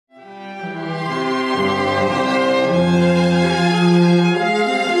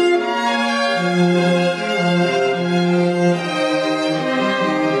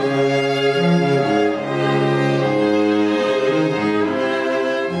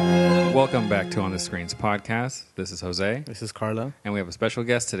Welcome back to On the Screens podcast. This is Jose. This is Carlo. And we have a special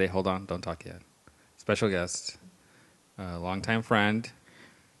guest today. Hold on, don't talk yet. Special guest, longtime friend,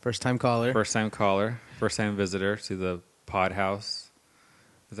 First time caller. first time caller, first time visitor to the pod house.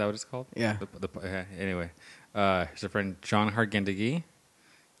 Is that what it's called? Yeah. Anyway, here's our friend John Hargindegi.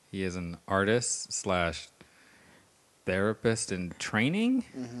 He is an artist slash therapist in training.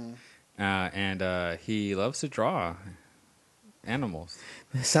 And he loves to draw animals.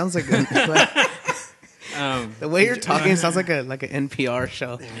 It sounds like the way you're talking sounds like an NPR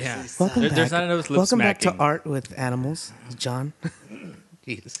show. Yeah. Welcome back. There's not enough lip Welcome back to smacking. Art with Animals, John.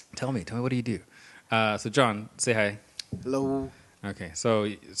 Jesus. Tell me, what do you do? So John, say hi. Hello. Okay, so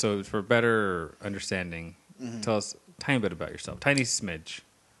for better understanding, tell us a tiny bit about yourself, tiny smidge.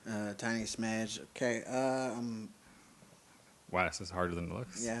 Tiny smidge. Okay. Wow, this is harder than it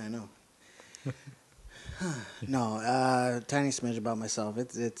looks. Yeah, I know. No. Tiny smidge about myself.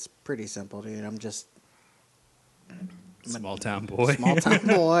 It's pretty simple, dude. I'm just Small town boy. small town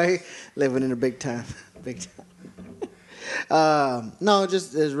boy living in a big town. No,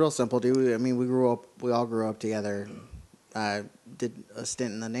 just it's real simple, dude. I mean, we all grew up together. I did a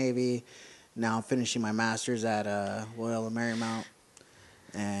stint in the Navy. Now I'm finishing my master's at Loyola Marymount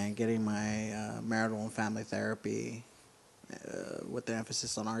and getting my marital and family therapy with the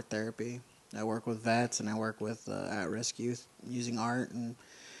emphasis on art therapy. I work with vets and I work with at-risk youth using art and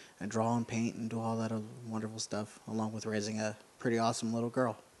draw and paint and do all that wonderful stuff, along with raising a pretty awesome little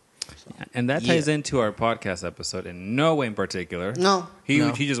girl. So. And that ties into our podcast episode in no way in particular. No. He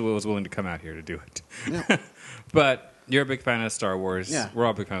No. just was willing to come out here to do it. Yeah. But you're a big fan of Star Wars. Yeah. We're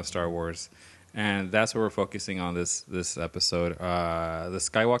all a big fan of Star Wars. And that's what we're focusing on this episode. The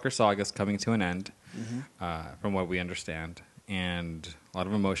Skywalker saga is coming to an end, from what we understand. And a lot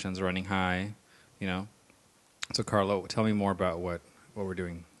of emotions running high, you know. So, Carlo, tell me more about what we're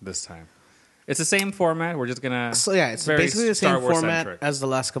doing this time. It's the same format. We're just going to... So yeah, it's very basically the Star same Wars format centric. as the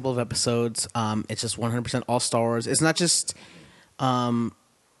last couple of episodes. It's just 100% all Star Wars. It's not just the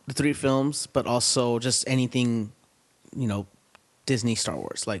 3 films, but also just anything, you know, Disney Star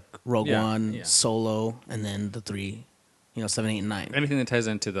Wars, like Rogue One, Solo, and then the 3, 7, 8, and 9. Anything that ties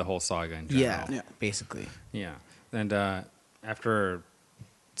into the whole saga in general. Yeah, basically. Yeah. And after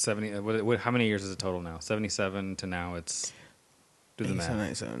 70... how many years is it total now? 77 to now, it's... Do the math.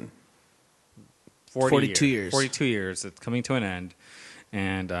 97. 42 years. 42 years. It's coming to an end.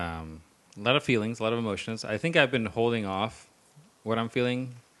 And a lot of feelings, a lot of emotions. I think I've been holding off what I'm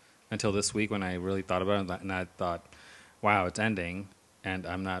feeling until this week when I really thought about it. And I thought, wow, it's ending. And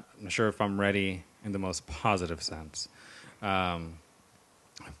I'm not sure if I'm ready in the most positive sense. But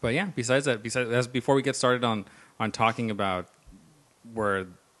yeah, besides that, before we get started on talking about where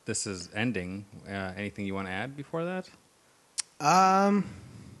this is ending, anything you want to add before that?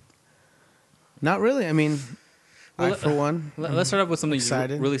 Not really. I mean, Well, for one, Let's start off with something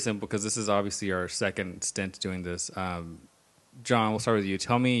excited. really simple because this is obviously our second stint doing this. John, we'll start with you.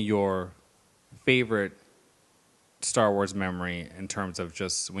 Tell me your favorite Star Wars memory in terms of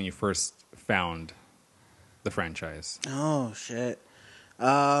just when you first found the franchise. Oh, shit.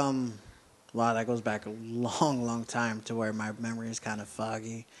 Wow, that goes back a long, long time to where my memory is kind of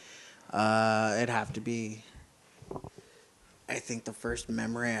foggy. It'd have to be... I think the first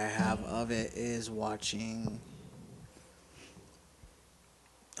memory I have of it is watching...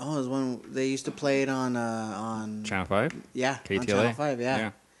 Oh, it was when they used to play it on... Channel 5? Yeah, KTLA? on Channel 5,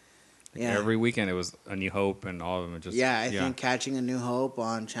 yeah. Yeah. Every weekend it was A New Hope and all of them. Just I think catching A New Hope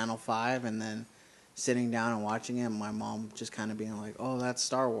on Channel 5 and then sitting down and watching it, my mom just kind of being like, oh, that's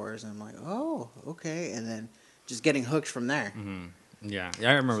Star Wars. And I'm like, oh, okay. And then just getting hooked from there. Mm-hmm. Yeah,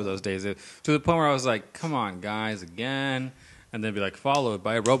 I remember those days. To the point where I was like, come on, guys, again. And then be like, followed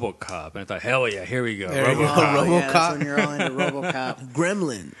by a RoboCop. And I thought, hell yeah, here we go. There you go. Oh, yeah, RoboCop. that's when you're all into RoboCop.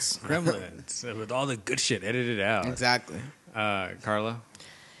 Gremlins. Gremlins. With all the good shit edited out. Exactly. Carla?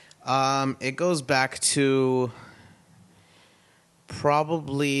 It goes back to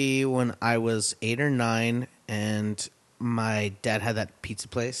probably when I was 8 or 9, and my dad had that pizza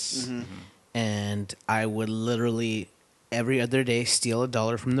place, and I would literally every other day steal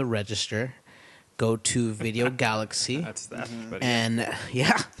 $1 from the register, go to Video Galaxy. That's that. But And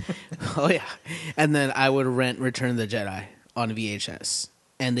and then I would rent Return of the Jedi on VHS,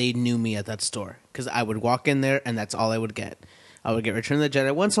 and they knew me at that store because I would walk in there and that's all I would get. I would get Return of the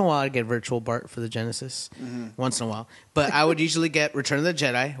Jedi. Once in a while, I'd get Virtual Bart for the Genesis. Once in a while. But I would usually get Return of the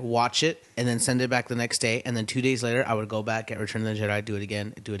Jedi, watch it, and then send it back the next day. And then 2 days later, I would go back, get Return of the Jedi, do it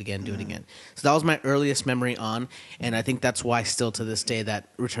again, do it again, do it again. So that was my earliest memory on. And I think that's why still to this day that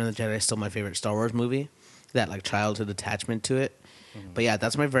Return of the Jedi is still my favorite Star Wars movie. That like childhood attachment to it. But yeah,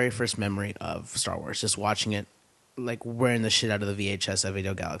 that's my very first memory of Star Wars. Just watching it, like wearing the shit out of the VHS of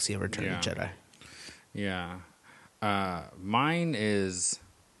Video Galaxy of Return of the Jedi. Yeah. Mine is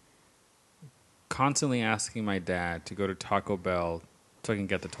constantly asking my dad to go to Taco Bell so I can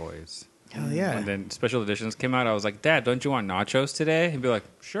get the toys. Hell yeah. And then special editions came out. I was like, Dad, don't you want nachos today? He'd be like,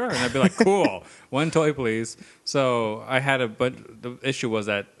 sure. And I'd be like, cool. One toy, please. So I had but the issue was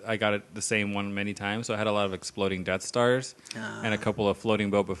that I got it the same one many times. So I had a lot of exploding Death Stars and a couple of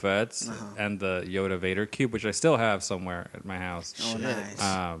floating Boba Fett's and the Yoda Vader cube, which I still have somewhere at my house. Oh,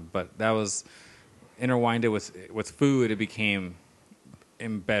 nice. But that was intertwined it with food. It became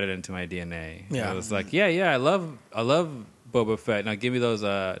embedded into my DNA. Yeah. I was like, I love Boba Fett. Now give me those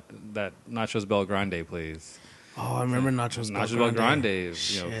that Nachos Bel Grande, please. Oh, I remember Nachos Bel Grande.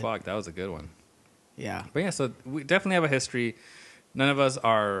 Shit. Fuck, that was a good one. Yeah. But yeah, so we definitely have a history. None of us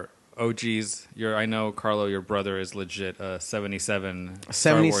are OGs. I know Carlo, your brother is legit 77.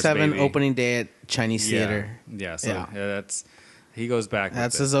 Star Wars 77 baby. opening day at Chinese Theater. Yeah. So that's he goes back.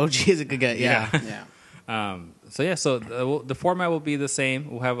 That's with as OG as it could get. Yeah. Yeah. So the format will be the same.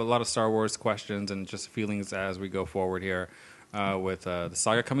 We'll have a lot of Star Wars questions and just feelings as we go forward here with the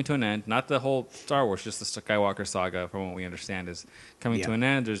saga coming to an end. Not the whole Star Wars, just the Skywalker saga, from what we understand, is coming to an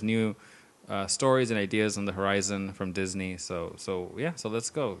end. There's new stories and ideas on the horizon from Disney. So let's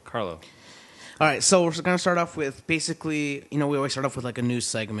go, Carlo. All right, so we're going to start off with basically, we always start off with like a news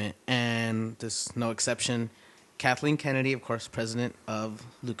segment, and this is no exception. Kathleen Kennedy, of course, president of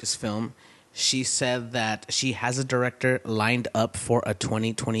Lucasfilm, she said that she has a director lined up for a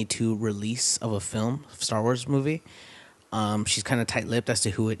 2022 release of a film, Star Wars movie. She's kind of tight-lipped as to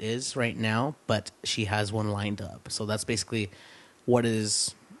who it is right now, but she has one lined up. So that's basically what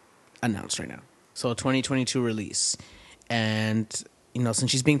is announced right now. So a 2022 release. And, since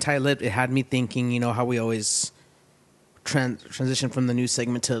she's being tight-lipped, it had me thinking, how we always transition from the news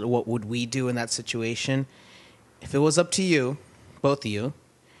segment to what would we do in that situation. If it was up to you, both of you,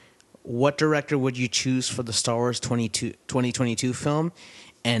 what director would you choose for the Star Wars 2022 film,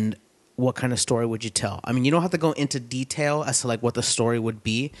 and what kind of story would you tell? I mean, you don't have to go into detail as to like what the story would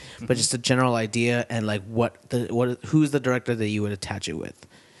be, but just a general idea and like who's the director that you would attach it with.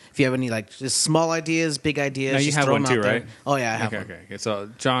 If you have any like just small ideas, big ideas, now you just have throw one them too, out there. right? Oh yeah, I have one. Okay. So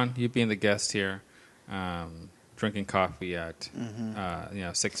John, you being the guest here, drinking coffee at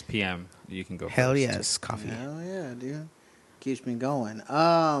 6 p.m. You can go. Hell first. yes, coffee. Hell yeah, dude. Keeps me going.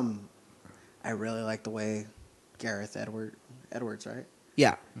 I really like the way Gareth Edwards, right?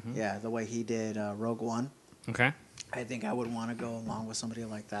 Yeah. Mm-hmm. Yeah, the way he did Rogue One. Okay. I think I would want to go along with somebody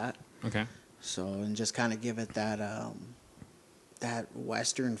like that. Okay. So, and just kind of give it that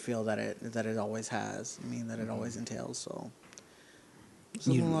Western feel that it always has. I mean, that it always entails. So,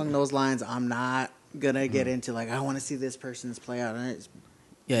 something along those lines. I'm not gonna get into like I want to see this person's play out. And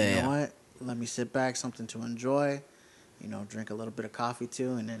you know what? Let me sit back, something to enjoy. Drink a little bit of coffee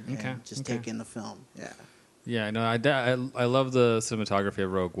too, and then just take in the film. Yeah. Yeah, no, I love the cinematography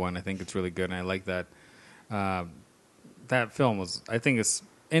of Rogue One. I think it's really good, and I like that. That film was. I think it's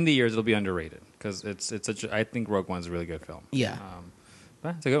in the years it'll be underrated because it's such. I think Rogue One's a really good film. Yeah.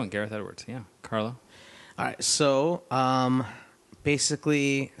 But it's a good one, Gareth Edwards. Yeah, Carlo. All right, so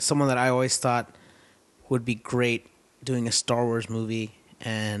basically, someone that I always thought would be great doing a Star Wars movie,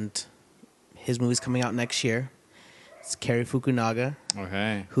 and his movie's coming out next year. It's Cary Fukunaga,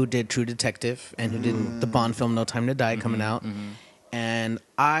 Okay. who did True Detective and who did the Bond film No Time to Die coming out. And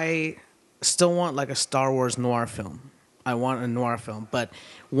I still want like a Star Wars noir film. I want a noir film. But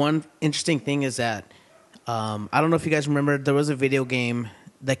one interesting thing is that I don't know if you guys remember, there was a video game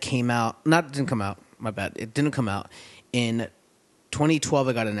that came out. Didn't come out. My bad. It didn't come out. In 2012,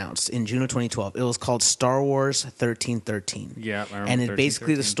 it got announced. In June of 2012. It was called Star Wars 1313. Yeah, I remember. And it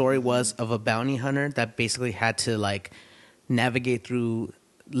basically, the story was of a bounty hunter that basically had to like navigate through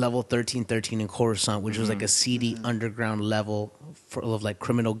level 1313 in Coruscant, which was like a seedy underground level full of like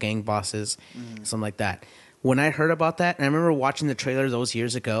criminal gang bosses, something like that. When I heard about that, and I remember watching the trailer those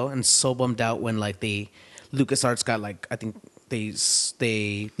years ago, and so bummed out when like LucasArts got like, I think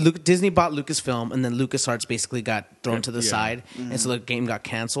Disney bought Lucasfilm, and then LucasArts basically got thrown to the side, and so the game got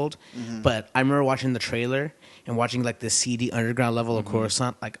canceled. But I remember watching the trailer and watching like the seedy underground level of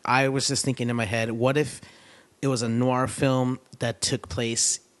Coruscant. Like I was just thinking in my head, what if it was a noir film that took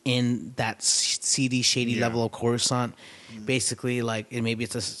place in that seedy, shady level of Coruscant? Basically, like maybe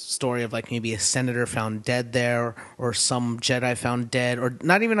it's a story of like maybe a senator found dead there, or some Jedi found dead, or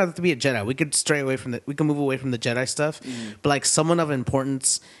not even have to be a Jedi. We could we can move away from the Jedi stuff, but like someone of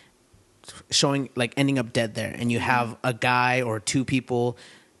importance ending up dead there, and you have a guy or two people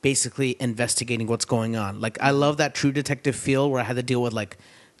basically investigating what's going on. Like I love that True Detective feel where I had to deal with like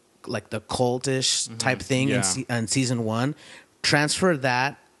the cultish type thing Yeah. in season 1. Transfer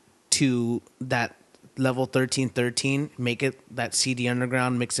that to that level 1313, make it that CD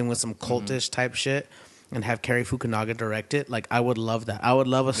Underground mixing with some cultish type shit, and have Cary Fukunaga direct it. Like I would love that. I would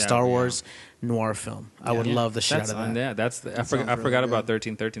love a Star yeah. Wars noir film. I would love the shit out of that. Yeah, I sounds forgot really about good.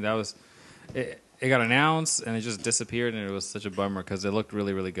 1313. That was it got announced and it just disappeared, and it was such a bummer because it looked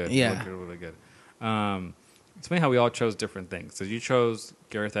really, really good. Yeah. It looked really, really good. It's funny how we all chose different things. So you chose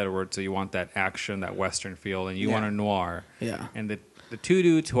Gareth Edwards, so you want that action, that Western feel, and you want a noir. Yeah. And the two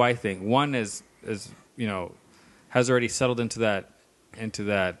dudes who I think, one is has already settled into that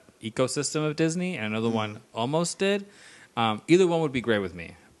ecosystem of Disney, and another one almost did. Either one would be great with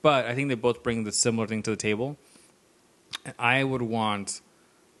me, but I think they both bring the similar thing to the table. And I would want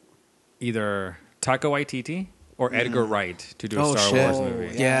either Taika Waititi or Edgar Wright to do a Oh, Star shit. Wars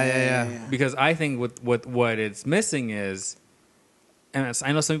movie. Yeah. Because I think what it's missing is, and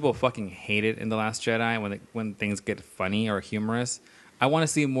I know some people fucking hate it in The Last Jedi when things get funny or humorous. I want to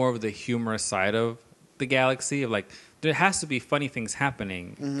see more of the humorous side of the galaxy, of like there has to be funny things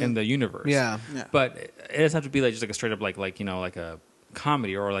happening in the universe. Yeah. Yeah. But it doesn't have to be like just like a straight up like a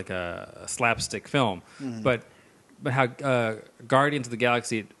comedy or like a slapstick film. But how Guardians of the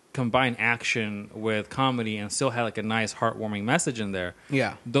Galaxy combine action with comedy and still had like a nice heartwarming message in there.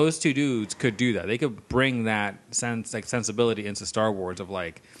 Yeah. Those two dudes could do that. They could bring that sensibility into Star Wars of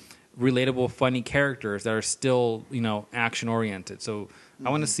like relatable, funny characters that are still, action oriented. So I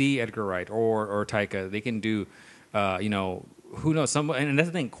want to see Edgar Wright or Taika. They can do, who knows? And that's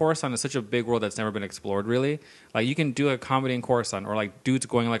the thing. Coruscant is such a big world that's never been explored. Really, like you can do a comedy in Coruscant, or like dudes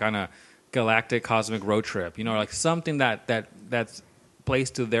going like on a galactic cosmic road trip. Like something that's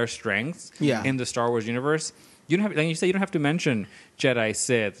placed to their strengths. Yeah. In the Star Wars universe. You don't have, like you say, you don't have to mention Jedi,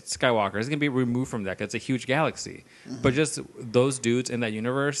 Sith, Skywalker. It's going to be removed from that 'cause it's a huge galaxy. But just those dudes in that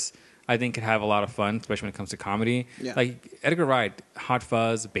universe, I think could have a lot of fun, especially when it comes to comedy. Yeah. Like Edgar Wright, Hot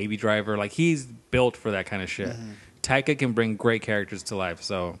Fuzz, Baby Driver, like he's built for that kind of shit. Taika can bring great characters to life,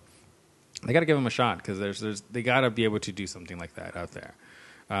 so they got to give him a shot because they got to be able to do something like that out there.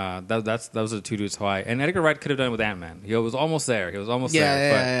 Those are the two dudes who and Edgar Wright could have done it with Ant-Man. He was almost there.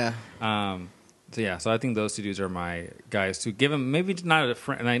 Yeah. So I think those two dudes are my guys to give him maybe not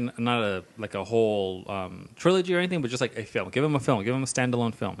a whole trilogy or anything, but just like a film. Give him a film. Give him a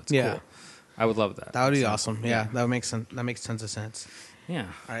standalone film. It's cool. I would love that. That would be So, awesome. Yeah, that would make sense. That makes tons of sense. Yeah.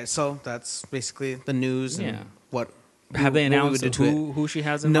 All right, so that's basically the news and Yeah. what Have they what we would announced do to it. who she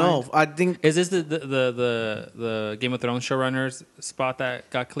has in No, mind? I think Is this the Game of Thrones showrunners spot that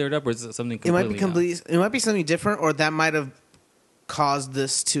got cleared up, or is it something it might completely be it might be something different, or that might have caused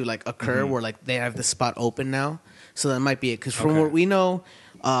this to like occur where like they have the spot open now. So that might be it. Because from Okay. what we know,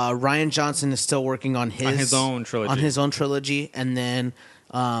 Ryan Johnson is still working on his own trilogy. On his own trilogy, and then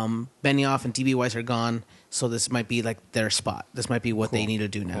Benioff and DB Weiss are gone. So this might be like their spot. This might be what they need to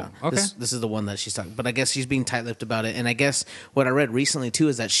do now. Cool. Okay. This is the one that she's talking. But I guess she's being tight-lipped about it. And I guess what I read recently too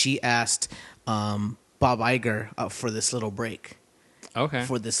is that she asked Bob Iger for this little break. Okay.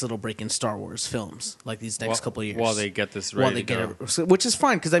 For this little break in Star Wars films, like these next couple of years, While they get this ready to go. which is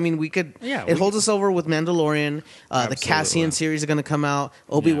fine because I mean we could. Yeah, it holds us over with Mandalorian. The Absolutely. Cassian series is going to come out.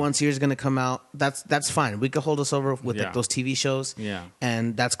 Obi-Wan Yeah. series is going to come out. That's fine. We could hold us over with Yeah. like, those TV shows. Yeah.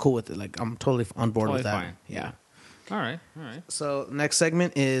 and that's cool with it. Like I'm totally on board Totally with that. fine. Yeah. All right. So next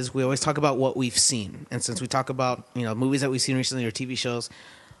segment is we always talk about what we've seen, and since we talk about movies that we've seen recently or TV shows,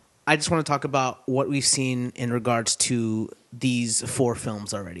 I just want to talk about what we've seen in regards to these 4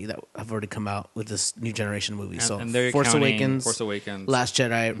 films already that have already come out with this new generation movie. So And they're Force counting Awakens, Force Awakens, Last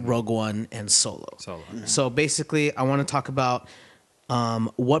Jedi, Rogue One, and Solo. Solo. Okay. So basically, I want to talk about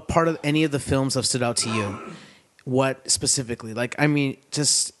what part of any of the films have stood out to you. What specifically? Like, I mean,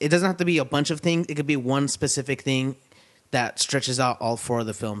 just it doesn't have to be a bunch of things. It could be one specific thing that stretches out all 4 of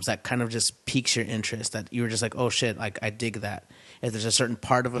the films that kind of just piques your interest. That you were just like, oh shit, like I dig that. If there's a certain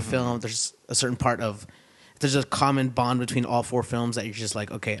part of a film, there's a certain part of. If there's a common bond between all 4 films that you're just like,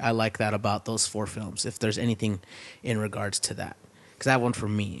 okay, I like that about those 4 films. If there's anything in regards to that, because I have one for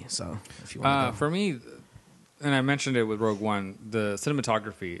me. So if you want to For me, and I mentioned it with Rogue One, the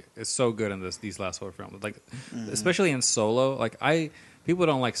cinematography is so good in these last 4 films. Like, especially in Solo. Like people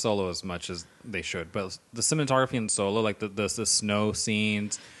don't like Solo as much as they should, but the cinematography in Solo, like the snow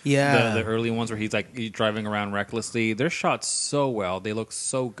scenes, Yeah. the early ones where he's driving around recklessly, they're shot so well. They look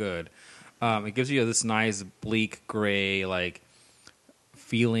so good. It gives you this nice bleak gray like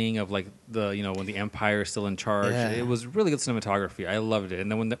feeling of like when the Empire is still in charge. Yeah. It was really good cinematography. I loved it.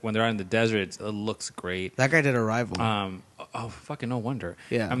 And then when they're out in the desert, it looks great. that guy did Arrival. oh, fucking no wonder.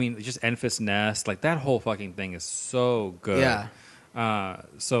 Yeah. I mean, just Enfys Nest, like that whole fucking thing is so good. Yeah.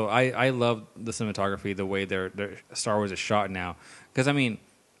 So I love the cinematography, the way their Star Wars is shot now. Because I mean,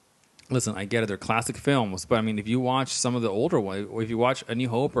 listen, I get it, they're classic films, but I mean, if you watch some of the older ones, if you watch A New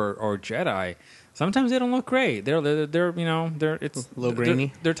Hope or Jedi, sometimes they don't look great. They're you know it's a little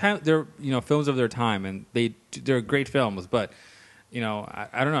grainy. They're you know films of their time, and they're great films. But you know,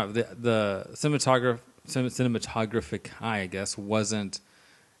 I don't know, the cinematographic eye, I guess, wasn't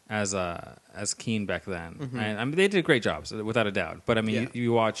as keen back then. Mm-hmm. And I mean, they did great jobs without a doubt. But I mean, Yeah.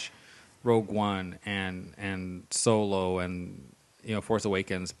 you watch Rogue One and Solo and you know Force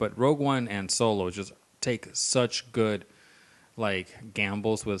Awakens, but Rogue One and Solo just take such good like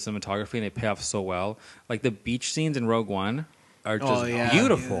gambles with cinematography, and they pay off so well. Like the beach scenes in Rogue One are just Oh, yeah.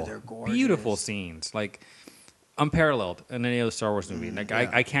 beautiful, Dude, they're gorgeous. beautiful scenes, like unparalleled in any other Star Wars movie. Like yeah.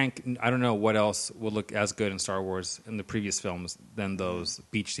 I don't know what else would look as good in Star Wars in the previous films than those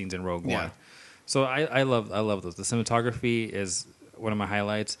beach scenes in Rogue Yeah. One. So I love those. The cinematography is one of my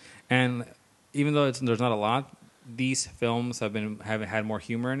highlights, and even though there's not a lot, these films have had more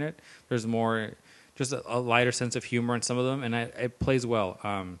humor in it. There's more, just a lighter sense of humor in some of them, and it plays well.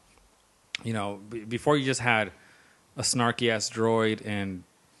 You know, before you just had a snarky ass droid and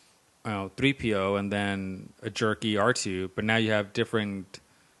 3PO, and then a jerky R2, but now you have different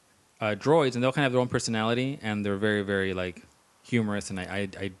droids, and they'll kind of have their own personality, and they're very, very like humorous, and I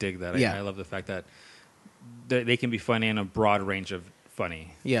dig that. Yeah. I love the fact that they can be funny in a broad range of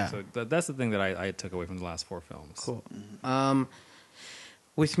funny. Yeah. So that's the thing that I took away from the last 4 films. Cool.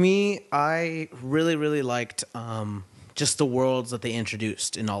 With me, I really, really liked just the worlds that they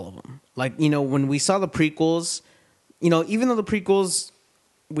introduced in all of them. Like, you know, when we saw the prequels, you know, even though the prequels,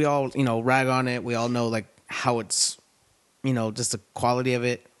 we all, you know, rag on it, we all know, like, how it's, you know, just the quality of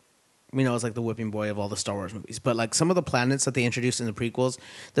it. We know it's like the whipping boy of all the Star Wars movies. But, like, some of the planets that they introduced in the prequels,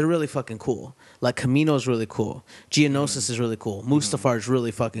 they're really fucking cool. Like, Kamino's really cool. Geonosis is really cool. Mustafar is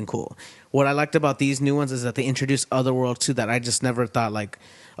really fucking cool. What I liked about these new ones is that they introduced other worlds, too, that I just never thought, like,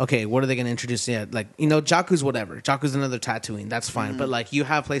 okay, what are they going to introduce yet? Like, you know, Jakku's whatever. Jakku's another Tatooine. That's fine. But, like, you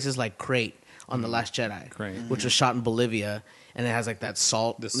have places like Crate on The Last Jedi, Crate. which was shot in Bolivia, and it has, like, that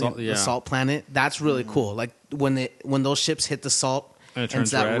salt, The salt- the yeah. salt planet. That's really cool. Like, when those ships hit the salt, And it it's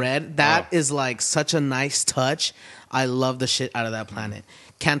turns that red. That Oh. is like such a nice touch. I love the shit out of that planet.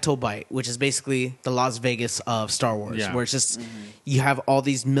 Canto Bight, which is basically the Las Vegas of Star Wars, Yeah. where it's just you have all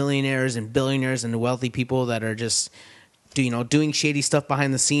these millionaires and billionaires and wealthy people that are just doing shady stuff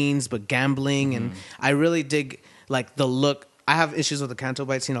behind the scenes, but gambling. And I really dig like the look. I have issues with the Canto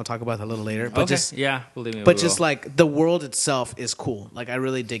Bight scene. I'll talk about that a little later. But Okay. just Yeah, believe me. but we just will. like the world itself is cool. Like I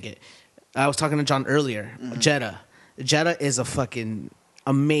really dig it. I was talking to John earlier. Jeddah is a fucking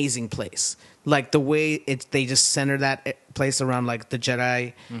amazing place. Like the way they just center that place around like the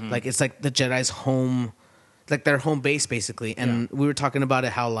Jedi, like it's like the Jedi's home, like their home base basically. And we were talking about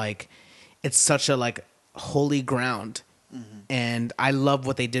it how like it's such a like holy ground, and I love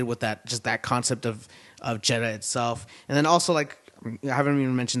what they did with that, just that concept of Jeddah itself. And then also like I haven't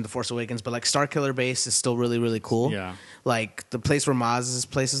even mentioned the Force Awakens, but like Starkiller Base is still really really cool. Yeah. Like the place where Maz's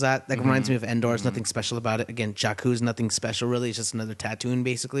place is at, that reminds me of Endor. There's nothing special about it. Again, Jakku's nothing special really. It's just another Tatooine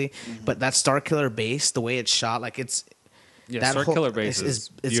basically. But that Starkiller Base, the way it's shot, like it's Yeah, that Starkiller Base is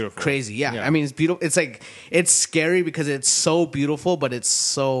beautiful. crazy. Yeah. I mean it's beautiful. It's like it's scary because it's so beautiful, but it's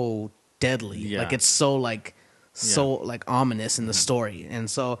so deadly. Yeah. Like it's so like like ominous in the story. And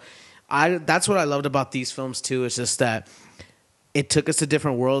so that's what I loved about these films too. It's just that it took us to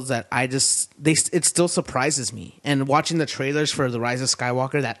different worlds that it still surprises me. And watching the trailers for The Rise of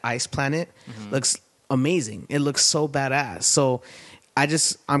Skywalker, that ice planet looks amazing. It looks so badass. So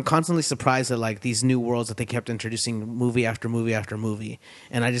I'm constantly surprised at like these new worlds that they kept introducing movie after movie after movie.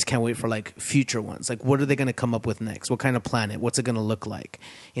 And I just can't wait for like future ones. Like what are they going to come up with next? What kind of planet? What's it going to look like?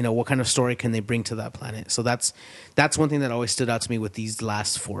 You know, what kind of story can they bring to that planet? So that's one thing that always stood out to me with these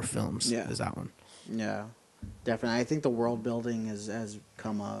last 4 films. Yeah. Is that one. Yeah, definitely. I think the world building has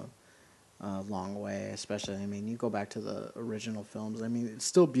come a long way, especially, I mean, you go back to the original films. I mean, it's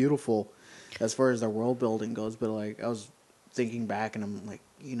still beautiful as far as their world building goes, but like I was thinking back and I'm like,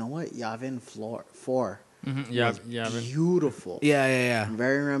 you know what? Yavin 4 Yeah, was yeah. beautiful. Yeah.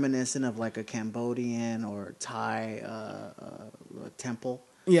 Very reminiscent of like a Cambodian or Thai temple.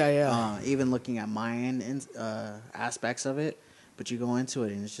 Yeah. Even looking at Mayan aspects of it, but you go into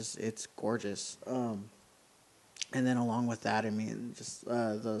it and it's gorgeous. And then along with that, I mean, just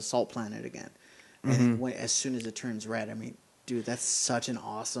the salt planet again. And as soon as it turns red, I mean, dude, that's such an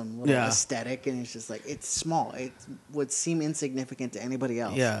awesome little aesthetic. And it's just like, it's small. It would seem insignificant to anybody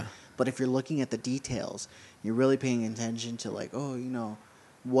else. Yeah. But if you're looking at the details, You're really paying attention to like, oh,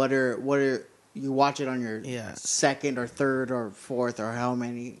 what are you watch it on your Yeah. second or third or fourth or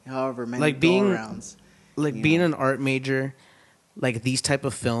however many Like go arounds. like being know. an art major, like these type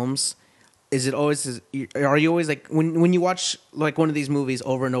of films, is it always are you always like when you watch like one of these movies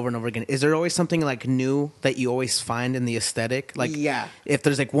over and over and over again, is there always something like new that you always find in the aesthetic? Like Yeah. if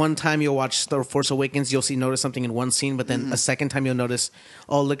there's like one time you'll watch The Force Awakens, you'll notice something in one scene, but then a second time you'll notice,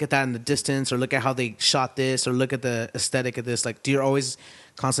 oh, look at that in the distance, or look at how they shot this, or look at the aesthetic of this. Like, do you always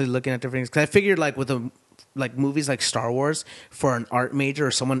constantly looking at different things? Because I figured like with like movies like Star Wars, for an art major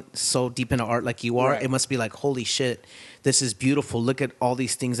or someone so deep into art like you are, Right. it must be like, holy shit, this is beautiful. Look at all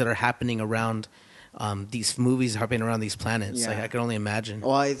these things that are happening around these movies, happening around these planets. Yeah. Like I can only imagine.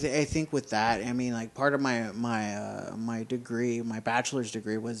 Well, I think with that, I mean, like part of my degree, my bachelor's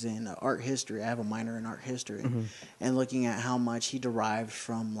degree was in art history. I have a minor in art history, and looking at how much he derived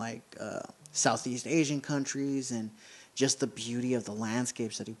from like Southeast Asian countries and just the beauty of the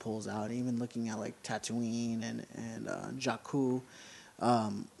landscapes that he pulls out. Even looking at like Tatooine and Jakku.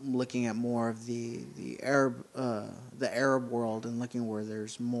 Looking at more of the Arab world and looking where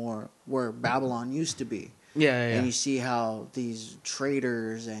there's more where Babylon used to be. Yeah, And you see how these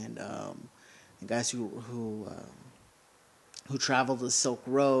traders and guys who travel the Silk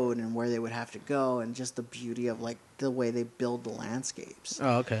Road and where they would have to go, and just the beauty of like the way they build the landscapes.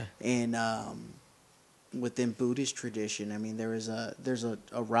 Oh, okay. And within Buddhist tradition, I mean, there's a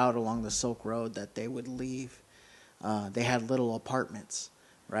route along the Silk Road that they would leave. They had little apartments,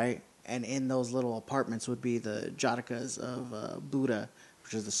 right? And in those little apartments would be the Jatakas of Buddha,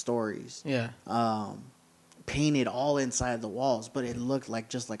 which are the stories. Yeah. Painted all inside the walls, but it looked like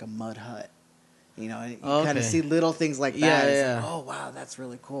just like a mud hut. You know, and you Okay. kind of see little things like that. Yeah, It's yeah. like, oh wow, that's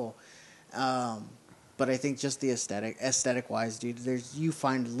really cool. But I think just the aesthetic wise, dude, you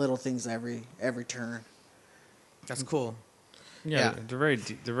find little things every turn. That's cool. Yeah, Yeah. they're very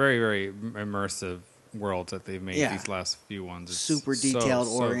very immersive worlds that they've made Yeah. these last few ones. It's Super so, detailed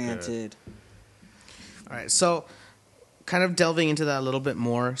so good. oriented. All right, so kind of delving into that a little bit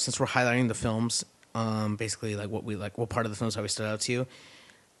more, since we're highlighting the films, basically like what part of the films have we stood out to you.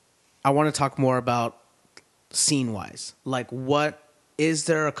 I want to talk more about scene wise. Like, what is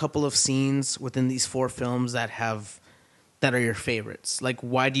there a couple of scenes within these 4 films that are your favorites? Like,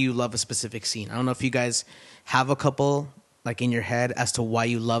 why do you love a specific scene? I don't know if you guys have a couple like in your head as to why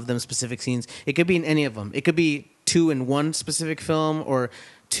you love them specific scenes. It could be in any of them. It could be 2 in one specific film, or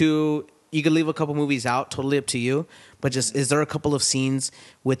 2. You could leave a couple movies out, totally up to you. But just, is there a couple of scenes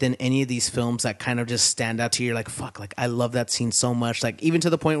within any of these films that kind of just stand out to you? You're like, fuck, like I love that scene so much. Like even to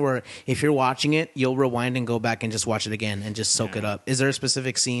the point where if you're watching it, you'll rewind and go back and just watch it again and just soak it up. Is there a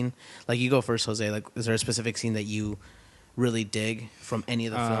specific scene? Like you go first, Jose. Like, is there a specific scene that you really dig from any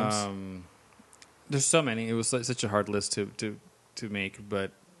of the films? There's so many. It was such a hard list to make,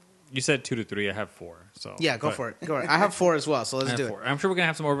 but you said 2 to 3. I have 4. So Yeah, go for it. Go for it. I have 4 as well, so let's do it. 4. I'm sure we're gonna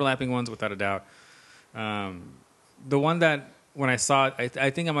have some overlapping ones without a doubt. The one that when I saw it, I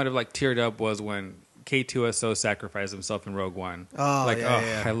think I might have like teared up was when K2SO sacrificed himself in Rogue One. Oh, like,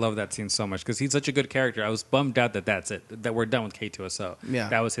 yeah. I love that scene so much because he's such a good character. I was bummed out that that's it, that we're done with K2SO. Yeah.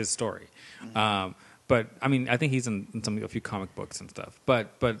 That was his story. But I mean, I think he's in a few comic books and stuff. But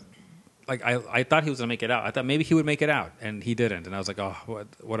like I thought he was gonna make it out. I thought maybe he would make it out, and he didn't. And I was like, oh,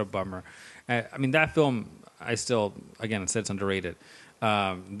 what a bummer. I mean, that film, I still, again, said it's underrated.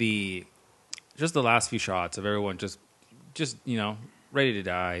 Just the last few shots of everyone just ready to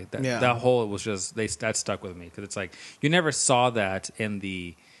die. That whole, it was just that stuck with me because it's like you never saw that in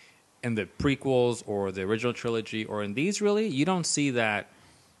the prequels or the original trilogy or in these. Really, you don't see that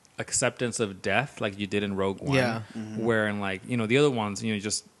acceptance of death like you did in Rogue One. Yeah. Where in like the other ones,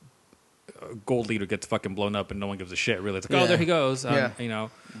 just Gold Leader gets fucking blown up and no one gives a shit. Really, it's like, oh, there he goes. And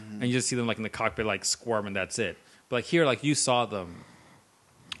you just see them like in the cockpit like squirm and that's it. But like here, like you saw them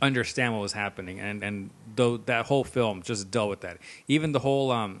understand what was happening, and though that whole film just dealt with that. Even the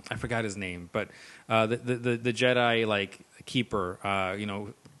whole I forgot his name, but the Jedi like keeper,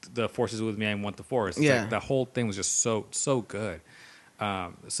 the Force is with me, I want the Force. It's like, that whole thing was just so good.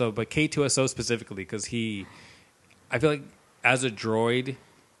 But K2SO specifically, because I feel like as a droid,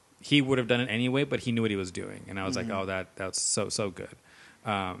 he would have done it anyway, but he knew what he was doing, and I was like, oh, that's so good.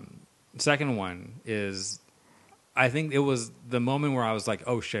 Second one is, I think it was the moment where I was like,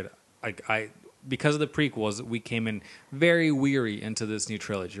 oh shit, because of the prequels, we came in very weary into this new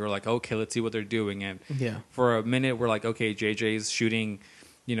trilogy. We're like, okay, let's see what they're doing, and for a minute we're like, okay, JJ's shooting,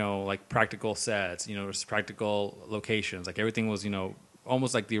 like practical sets, practical locations, like everything was,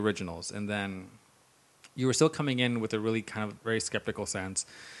 almost like the originals, and then you were still coming in with a really kind of very skeptical sense.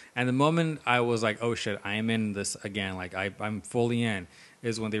 And the moment I was like, oh shit, I am in this again, like I'm fully in,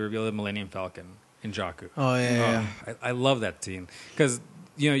 is when they revealed the Millennium Falcon in Jakku. Oh yeah. I love that scene because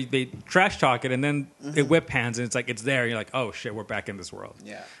they trash talk it and then it whip pans and it's like it's there. And you're like, oh shit, we're back in this world.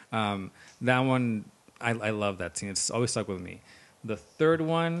 Yeah. That one, I love that scene. It's always stuck with me. The third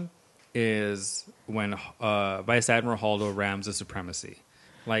one is when Vice Admiral Holdo rams the Supremacy.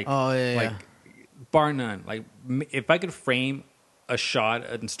 Like, like bar none. Like if I could frame a shot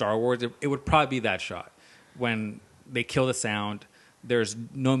in Star Wars, it would probably be that shot when they kill the sound. There's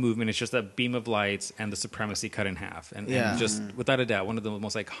no movement. It's just a beam of lights and the Supremacy cut in half. And just without a doubt, one of the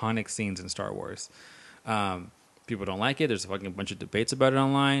most iconic scenes in Star Wars. People don't like it. There's a fucking bunch of debates about it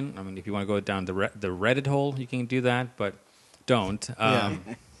online. I mean, if you want to go down the Reddit hole, you can do that, but don't.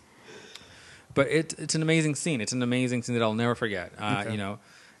 But it's an amazing scene. It's an amazing scene that I'll never forget.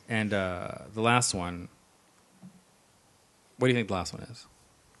 And the last one. What do you think the last one is?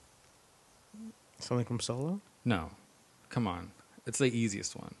 Something from Solo? No. Come on. It's the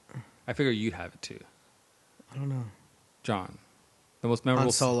easiest one. I figure you'd have it too. I don't know. John. The most memorable...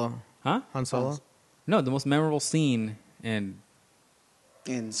 Han Solo. Huh? Han Solo? No, the most memorable scene in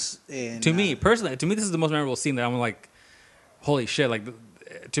to me, personally, this is the most memorable scene that I'm like, holy shit. Like,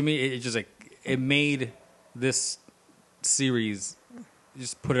 to me, it just like... It made this series...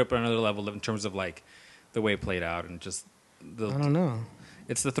 Just put it up on another level in terms of like the way it played out and just... I don't know.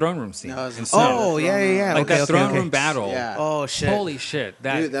 It's the throne room scene. No, yeah. Like that throne room battle. Yeah. Oh shit! Holy shit!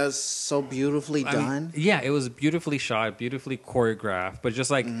 Dude, that was so beautifully done. Yeah, it was beautifully shot, beautifully choreographed. But just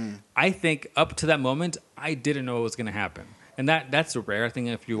like I think up to that moment, I didn't know what was going to happen, and that's a rare thing.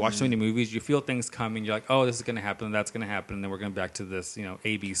 If you watch so many movies, you feel things coming. You're like, oh, this is going to happen, that's going to happen, and then we're going back to this,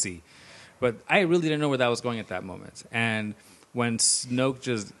 ABC. But I really didn't know where that was going at that moment. And when Snoke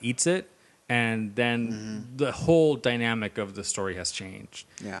just eats it. And then the whole dynamic of the story has changed.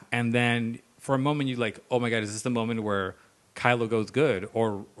 Yeah. And then for a moment, you're like, oh my God, is this the moment where Kylo goes good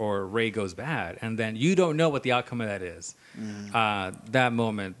or Rey goes bad? And then you don't know what the outcome of that is. That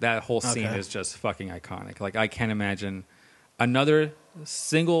moment, that whole scene is just fucking iconic. Like, I can't imagine another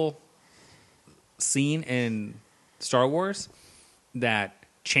single scene in Star Wars that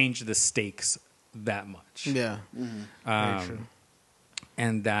changed the stakes that much. Yeah. Very true.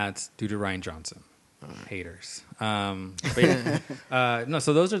 And that's due to Rian Johnson. Haters. No,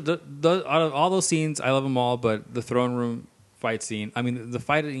 so those are out of all those scenes, I love them all, but the throne room fight scene, I mean, the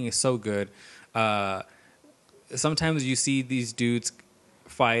fighting is so good. Sometimes you see these dudes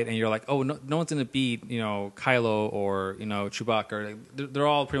fight and you're like, oh, no one's going to beat, Kylo or, Chewbacca. They're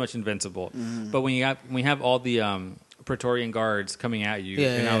all pretty much invincible. But when you have all the Praetorian guards coming at you,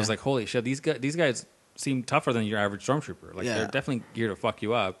 I was like, holy shit, these guys seem tougher than your average stormtrooper. Like they're definitely here to fuck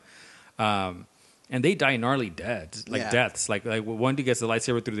you up. And they die gnarly deaths. Like one dude gets the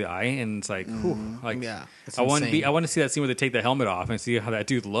lightsaber through the eye, and it's like, I want to see that scene where they take the helmet off and see how that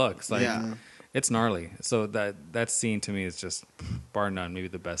dude looks. Like, it's gnarly. So that scene to me is just bar none, maybe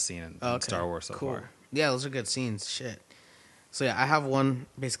the best scene in Star Wars so far. Yeah, those are good scenes. Shit. So I have one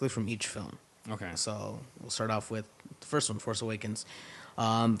basically from each film. Okay. So we'll start off with the first one, Force Awakens.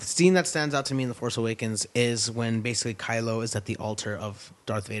 The scene that stands out to me in The Force Awakens is when basically Kylo is at the altar of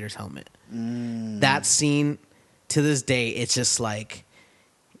Darth Vader's helmet. That scene, to this day, it's just like...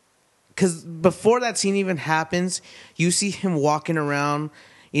 Because before that scene even happens, you see him walking around,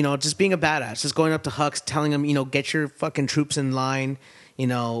 just being a badass, just going up to Hux, telling him, get your fucking troops in line,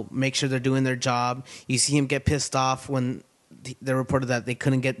 make sure they're doing their job. You see him get pissed off when... they reported that they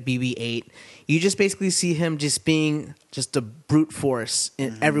couldn't get BB-8. You just basically see him just being just a brute force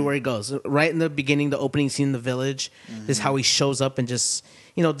everywhere he goes. Right in the beginning, the opening scene in the village is how he shows up and just,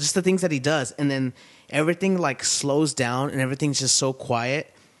 just the things that he does. And then everything like slows down and everything's just so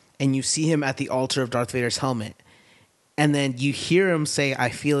quiet. And you see him at the altar of Darth Vader's helmet. And then you hear him say, I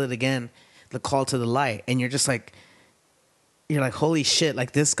feel it again, the call to the light. And you're just like, holy shit,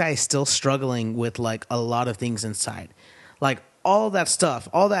 like this guy is still struggling with like a lot of things inside. Like all that stuff,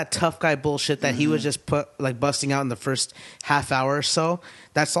 all that tough guy bullshit that he was just busting out in the first half hour or so,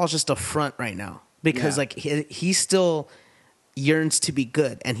 that's all just a front right now. Because like he still yearns to be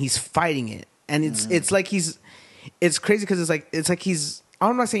good and he's fighting it. And it's like it's crazy because it's like he's,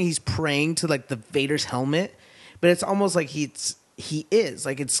 I'm not saying he's praying to like the Vader's helmet, but it's almost like he is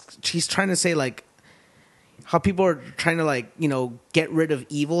like he's trying to say like how people are trying to like, get rid of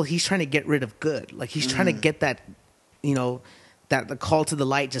evil. He's trying to get rid of good. Like he's trying to get that, that the call to the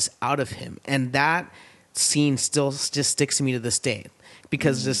light just out of him. And that scene still just sticks to me to this day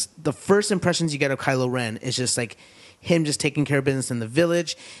because just the first impressions you get of Kylo Ren is just like him just taking care of business in the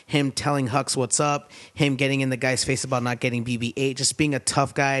village, him telling Hux what's up, him getting in the guy's face about not getting BB-8, just being a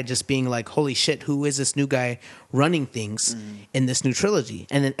tough guy, just being like, holy shit, who is this new guy running things in this new trilogy?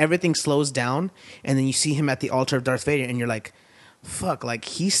 And then everything slows down, and then you see him at the altar of Darth Vader, and you're like, fuck, like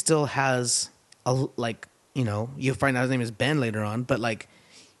he still has you find out his name is Ben later on, but like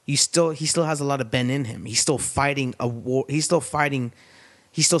he still has a lot of Ben in him. He's still fighting a war. He's still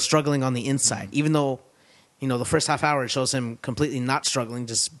struggling on the inside, even though, the first half hour it shows him completely not struggling,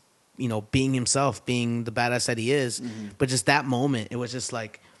 just, being himself, being the badass that he is. But just that moment, it was just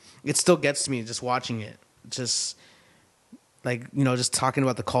like, it still gets to me just watching it. Just like, just talking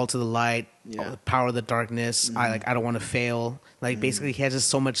about the call to the light, the power of the darkness. I don't want to fail. Like basically he has just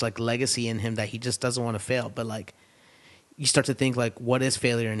so much like legacy in him that he just doesn't want to fail. But like, you start to think like, what is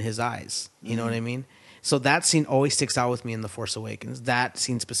failure in his eyes? You know what I mean? So that scene always sticks out with me in The Force Awakens. That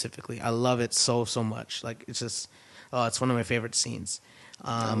scene specifically, I love it so much. Like it's just, it's one of my favorite scenes.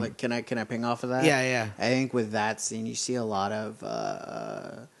 Can I ping off of that? Yeah. I think with that scene, you see a lot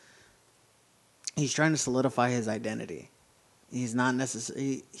of. He's trying to solidify his identity. He's not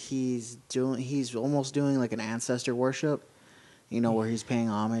necessarily. He's almost doing like an ancestor worship, where he's paying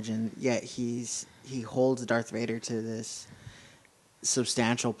homage, and yet he holds Darth Vader to this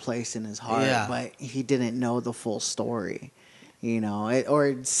substantial place in his heart, but he didn't know the full story. Or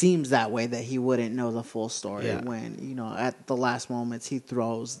it seems that way, that he wouldn't know the full story when at the last moments he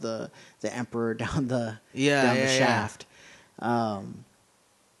throws the Emperor down the shaft.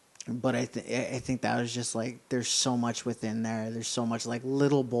 But I think that was just like, there's so much within there. There's so much like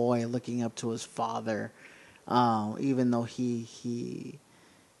little boy looking up to his father, even though he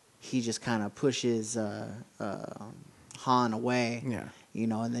just kind of pushes Han away. Yeah.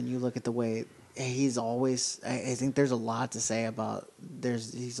 And then you look at the way he's always. I think there's a lot to say about.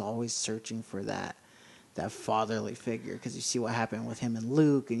 He's always searching for that fatherly figure, because you see what happened with him and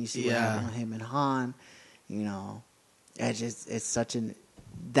Luke, and you see what happened with him and Han. It's such an.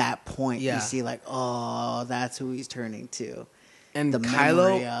 That point, you see like, oh, that's who he's turning to, and the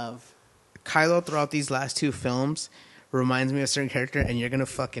memory of Kylo throughout these last two films reminds me of a certain character, and you're gonna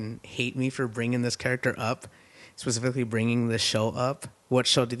fucking hate me for bringing this character up, specifically bringing this show up. What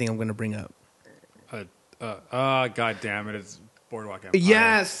show do you think I'm gonna bring up? God damn it! It's Boardwalk Empire.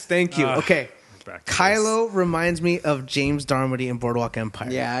 Yes, thank you. Okay, Kylo this. reminds me of James Darmody in Boardwalk Empire.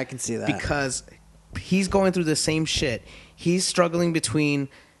 Yeah, I can see that, because he's going through the same shit. He's struggling between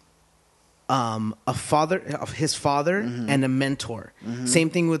his father and a mentor.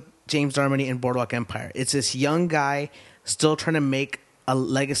 Same thing with James Darmody in Boardwalk Empire. It's this young guy still trying to make a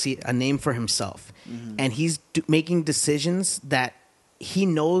legacy, a name for himself. And he's making decisions that he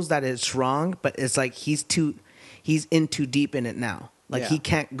knows that it's wrong, but it's like he's in too deep in it now. Like he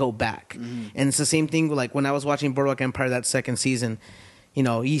can't go back. And it's the same thing with, like, when I was watching Boardwalk Empire that second season,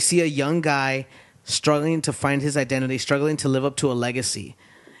 you see a young guy struggling to find his identity, struggling to live up to a legacy.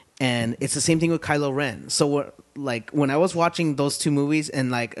 And it's the same thing with Kylo Ren. So, like, when I was watching those two movies,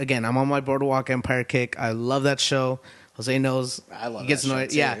 and, like, again, I'm on my Boardwalk Empire kick. I love that show. Jose knows. I love he gets that show annoyed.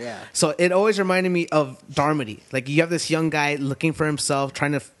 too, yeah. So it always reminded me of Darmody. Like, you have this young guy looking for himself,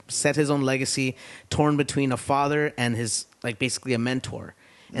 trying to set his own legacy, torn between a father and his, like, basically a mentor.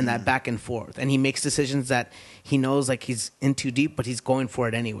 And that back and forth. And he makes decisions that he knows, like, he's in too deep, but he's going for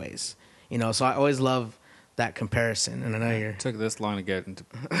it anyways. So I always love that comparison. And I know you're... Took this long to get into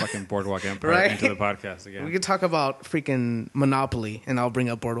fucking Boardwalk Empire Right? into the podcast again. We could talk about freaking Monopoly, and I'll bring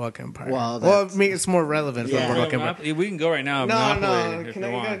up Boardwalk Empire. Well, it's more relevant for Boardwalk Empire. Monopoly, we can go right now. No. Monopoly, if Can you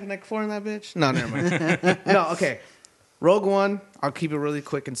I want. connect four in that bitch? No, never mind. No, okay. Rogue One, I'll keep it really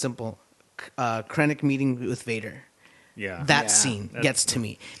quick and simple. Krennic meeting with Vader. Yeah. That scene gets to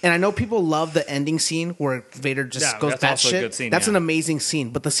me. And I know people love the ending scene where Vader just goes that's that also a shit. good scene, That's yeah. an amazing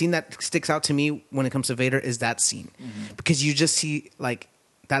scene. But the scene that sticks out to me when it comes to Vader is that scene. Because you just see, like,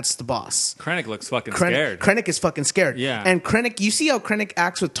 that's the boss. Krennic looks fucking scared. Krennic is fucking scared. Yeah. And Krennic, you see how Krennic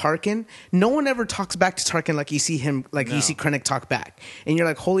acts with Tarkin? No one ever talks back to Tarkin like you see him, like you see Krennic talk back. And you're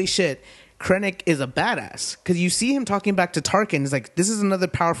like, holy shit, Krennic is a badass. Because you see him talking back to Tarkin. It's like, this is another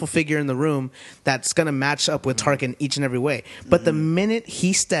powerful figure in the room that's going to match up with Tarkin each and every way. But the minute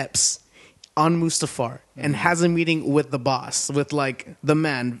he steps on Mustafar and has a meeting with the boss, with, like, the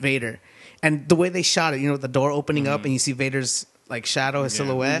man, Vader, and the way they shot it, the door opening up and you see Vader's, like, shadow, his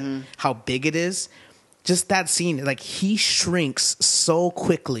silhouette, how big it is. Just that scene, like, he shrinks so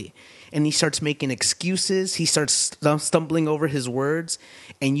quickly. And he starts making excuses. He starts stumbling over his words.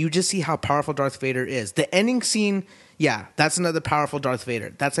 And you just see how powerful Darth Vader is. The ending scene, that's another powerful Darth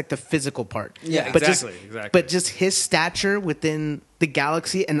Vader. That's like the physical part. Yeah, but exactly. But just his stature within the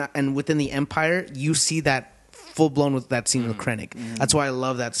galaxy and within the Empire, you see that full blown with that scene with Krennic. That's why I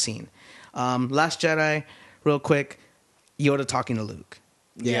love that scene. Last Jedi, real quick, Yoda talking to Luke.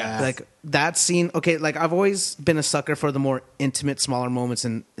 Yeah. Like that scene. Okay, like I've always been a sucker for the more intimate, smaller moments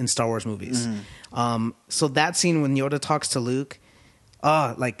in Star Wars movies. So that scene when Yoda talks to Luke,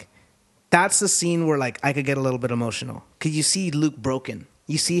 like that's the scene where like I could get a little bit emotional because you see Luke broken.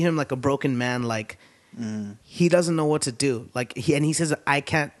 You see him like a broken man. Like he doesn't know what to do. Like he says, "I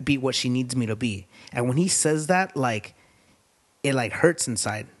can't be what she needs me to be." And when he says that, like it like hurts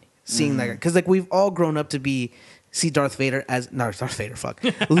inside seeing that because like we've all grown up to see Darth Vader as not Darth Vader, fuck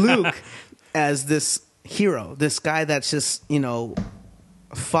Luke as this hero, this guy that's just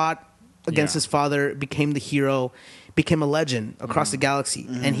fought against his father, became the hero, became a legend across the galaxy,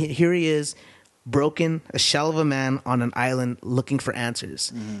 and here he is, broken, a shell of a man on an island looking for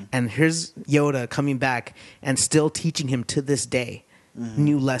answers, and here's Yoda coming back and still teaching him to this day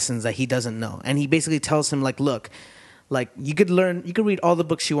new lessons that he doesn't know, and he basically tells him like, look. Like, you could read all the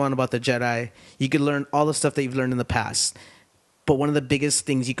books you want about the Jedi. You could learn all the stuff that you've learned in the past. But one of the biggest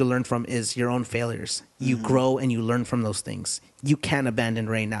things you could learn from is your own failures. You grow and you learn from those things. You can't abandon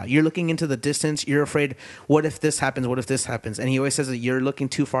Rey now. You're looking into the distance. You're afraid, what if this happens? What if this happens? And he always says that you're looking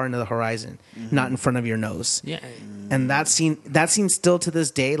too far into the horizon, not in front of your nose. Yeah. And that scene still to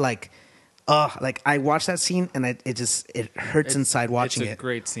this day, like I watch that scene and it hurts inside watching it. It's a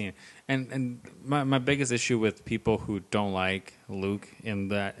great scene. And my biggest issue with people who don't like Luke in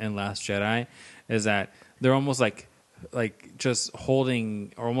Last Jedi is that they're almost like just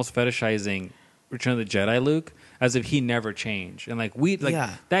holding or almost fetishizing Return of the Jedi Luke as if he never changed. And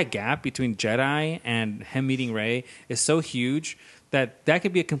that gap between Jedi and him meeting Rey is so huge that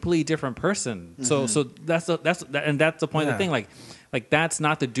could be a completely different person. So that's the point of the thing. Like that's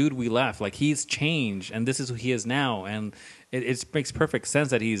not the dude we left. Like he's changed, and this is who he is now. And it makes perfect sense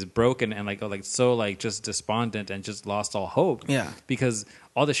that he's broken and just despondent and just lost all hope. Yeah, because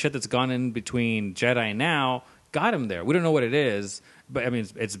all the shit that's gone in between Jedi now got him there. We don't know what it is, but I mean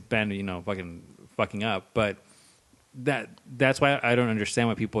it's been fucking up. But that's why I don't understand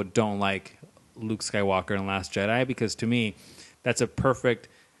why people don't like Luke Skywalker in Last Jedi, because to me that's a perfect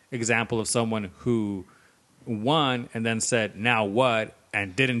example of someone who won and then said, now what,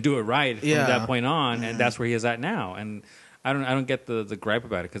 and didn't do it right from that point on, and that's where he is at now. And I don't get the gripe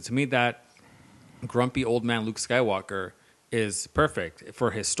about it, because to me that grumpy old man Luke Skywalker is perfect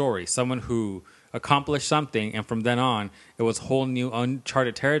for his story. Someone who accomplished something, and from then on it was whole new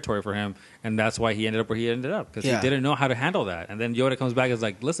uncharted territory for him, and that's why he ended up where he ended up, because he didn't know how to handle that. And then Yoda comes back and is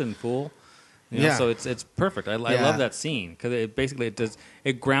like, listen, fool. So it's perfect. I love that scene, because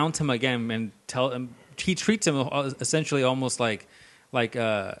it grounds him again and he treats him essentially almost like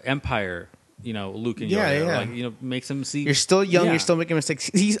Empire, Luke and Yoda. Like, makes him see you're still young. You're still making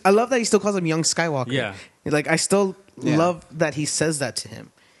mistakes. I love that he still calls him young Skywalker. Yeah, like I still love that he says that to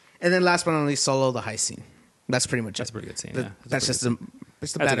him. And then last but not least, Solo, the heist scene. That's pretty much that's it. a pretty good scene. That's just the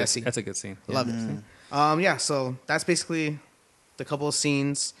badass scene. That's a good scene. Love it. So that's basically the couple of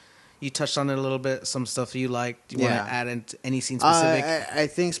scenes. You touched on it a little bit. Some stuff you liked. Do you want to add in any scene specific? I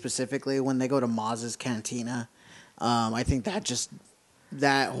think specifically when they go to Maz's cantina, I think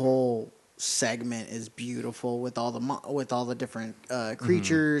that whole segment is beautiful with all the different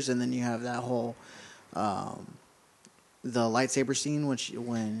creatures, and then you have that whole the lightsaber scene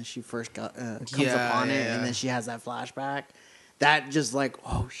when she first comes upon it, and then she has that flashback. That just like,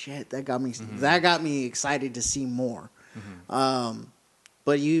 oh shit, that got me excited to see more.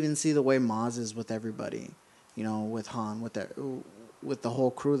 But you even see the way Maz is with everybody, with Han, with the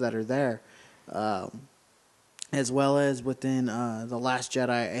whole crew that are there, as well as within The Last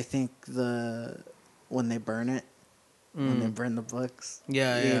Jedi. I think when they burn it, when they burn the books,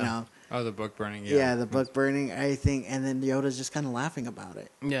 Oh, the book burning. Yeah, the book burning. I think, and then Yoda's just kind of laughing about it.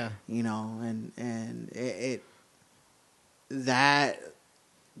 Yeah, and that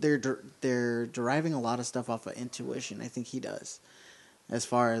they're deriving a lot of stuff off of intuition. I think he does. As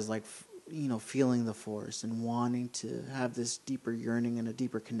far as feeling the Force and wanting to have this deeper yearning and a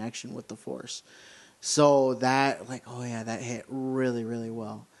deeper connection with the Force. So that that hit really, really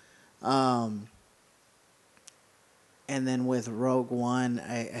well. And then with Rogue One,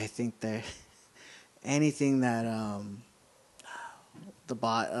 I think that anything that the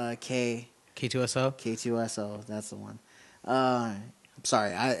bot K2SO, that's the one. I'm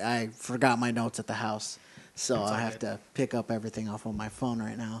sorry, I forgot my notes at the house. So I have to pick up everything off on my phone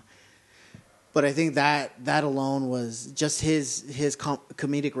right now. But I think that alone was just his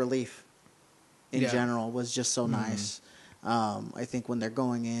comedic relief in general was just so nice. I think when they're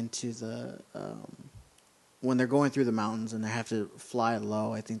going into when they're going through the mountains and they have to fly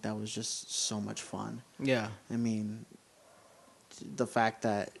low, I think that was just so much fun. Yeah. I mean, the fact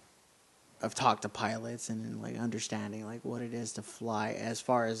that I've talked to pilots and like understanding like what it is to fly, as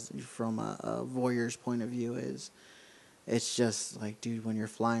far as from a voyeur's point of view, is it's just like, dude, when you're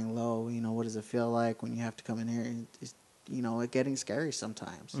flying low, you know, what does it feel like when you have to come in here? And it's, you know, it getting scary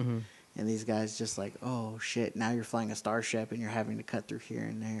sometimes. Mm-hmm. And these guys just like, oh shit, now you're flying a starship and you're having to cut through here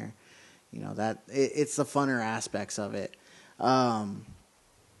and there. You know, it's the funner aspects of it.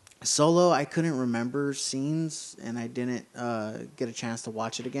 Solo, I couldn't remember scenes, and I didn't get a chance to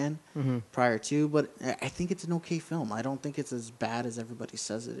watch it again prior to, but I think it's an okay film. I don't think it's as bad as everybody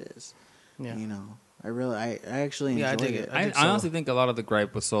says it is. Yeah. You know, I actually enjoyed Yeah, I dig it. it. I dig honestly Solo. think a lot of the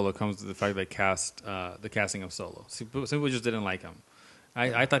gripe with Solo comes to the fact they cast the casting of Solo. Some people just didn't like him.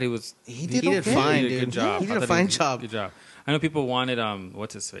 I thought he was He did did okay. fine, he did a dude. good job. He did I a thought fine was- job. Good job. I know people wanted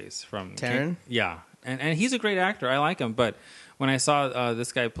what's his face from Taron? Yeah, and he's a great actor. I like him, but when I saw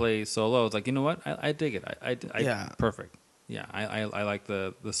this guy play Solo, I was like, you know what? I dig it. I Yeah. perfect. Yeah, I like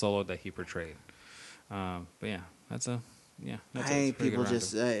the Solo that he portrayed. But yeah, that's a yeah. That's I a think pretty people good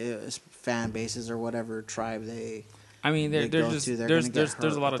just fan bases or whatever tribe they. I mean, they there's go just to, they're there's gonna get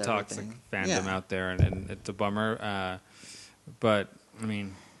there's a hurt lot of with toxic everything. fandom Yeah. out there, and it's a bummer. But I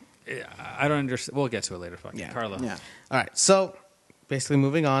mean, I don't understand. We'll get to it later. Fuck Yeah. it. Carlo. Yeah. All right, so basically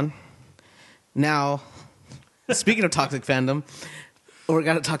moving on. Now, speaking of toxic fandom, we're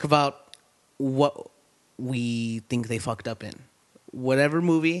gonna talk about what we think they fucked up in. Whatever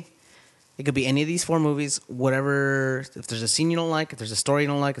movie, it could be any of these 4 movies. Whatever, if there's a scene you don't like, if there's a story you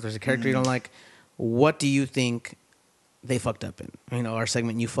don't like, if there's a character you don't like, what do you think they fucked up in? You know, our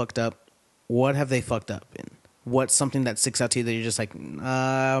segment, you fucked up. What have they fucked up in? What's something that sticks out to you that you're just like,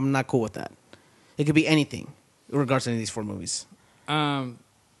 I'm not cool with that? It could be anything, in regards to any of these 4 movies. I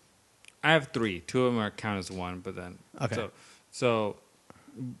have 3. 2 of them are count as one, but then Okay. So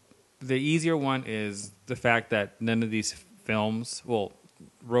the easier one is the fact that none of these films, well,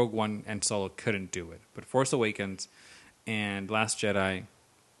 Rogue One and Solo couldn't do it, but Force Awakens and Last Jedi,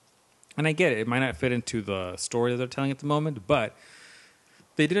 and I get it, it might not fit into the story that they're telling at the moment, but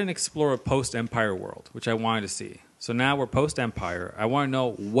they didn't explore a post-Empire world, which I wanted to see. So now we're post-Empire. I want to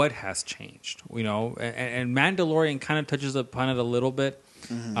know what has changed, you know, and Mandalorian kind of touches upon it a little bit.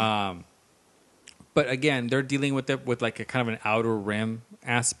 But again, they're dealing with it with like a kind of an outer rim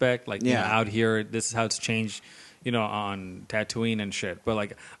aspect, like you know, Yeah. out here, this is how it's changed, you know, on Tatooine and shit. But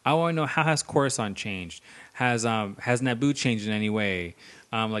like, I want to know, how has Coruscant changed? Has Naboo changed in any way?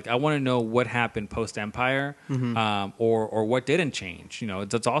 Like, I want to know what happened post Empire, or what didn't change. You know,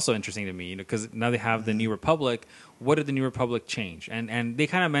 that's also interesting to me. You know, because now they have the New Republic. What did the New Republic change? And they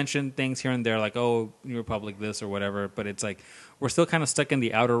kind of mention things here and there, like, oh, New Republic this or whatever. But it's like we're still kind of stuck in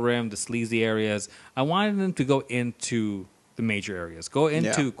the outer rim, the sleazy areas. I wanted them to go into the major areas, go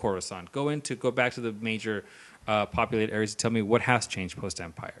into Yeah. Coruscant, go back to the major populated areas to tell me what has changed post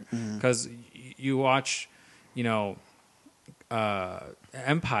Empire. Because you watch, you know,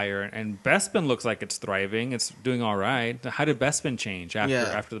 Empire, and Bespin looks like it's thriving. It's doing all right. How did Bespin change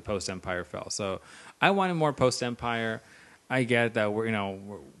after the post Empire fell? So I wanted more post Empire. I get that we're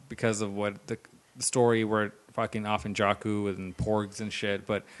because of what the story, we're fucking off in Jakku and porgs and shit.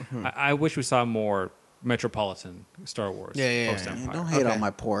 But I wish we saw more metropolitan Star Wars Yeah. post Yeah, Empire. don't hate Okay. on my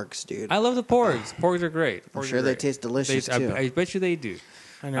porks, dude. I love the porgs. Porgs are great. I'm Porgs sure are they great. taste delicious, too. I bet you they do.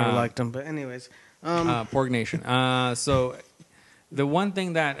 I never liked them, but anyways. Porg Nation. So the one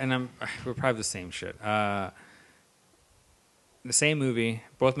thing that, and we're probably the same shit. The same movie,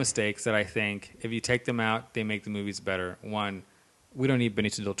 both mistakes that I think if you take them out, they make the movies better. One, we don't need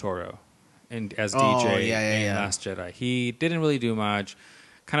Benicio del Toro as DJ in Last Jedi. He didn't really do much.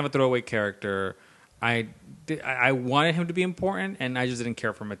 Kind of a throwaway character. I wanted him to be important, and I just didn't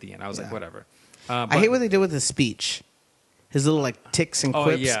care for him at the end. I was like, whatever. I hate what they did with his speech. His little like ticks and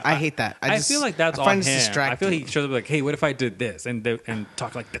quips. Yeah. I hate that. I feel like that's I all find him. it's distracting. I feel he shows up like, hey, what if I did this and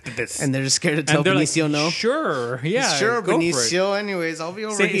talk like this? And they're just scared to tell And they're Benicio like, no. Sure, yeah, Sure, go for it. Benicio. Anyways, I'll be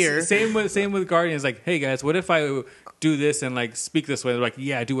over here. Same with Guardians. Like, hey guys, what if I do this and like speak this way? They're like,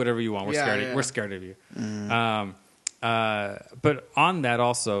 yeah, do whatever you want. We're Yeah, scared. yeah. We're scared of you. But on that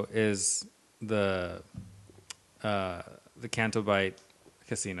also is the Canto Bight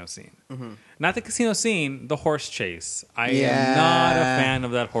casino scene. Not the casino scene, the horse chase. I am not a fan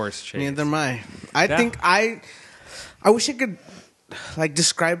of that horse chase. Neither am I. I That- think I wish I could like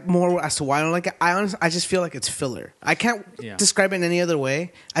describe more as to why I don't like it. I just feel like it's filler. I can't Yeah. describe it in any other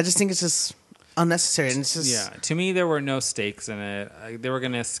way. I just think it's just unnecessary, and it's just Yeah, to me there were no stakes in it. They were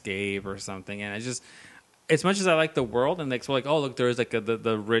gonna escape or something, and I just, as much as I like the world and like, so like, oh look, there's like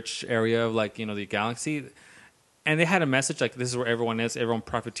the rich area of like, you know, the galaxy. And they had a message like, this is where everyone is. Everyone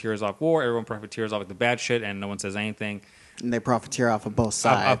profiteers off war. Everyone profiteers off like, the bad shit, and no one says anything. And they profiteer off of both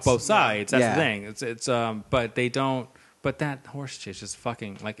sides. Of both sides. That's Yeah. the thing. It's but they don't. But that horse shit just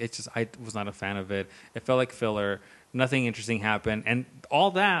fucking like it's just. I was not a fan of it. It felt like filler. Nothing interesting happened, and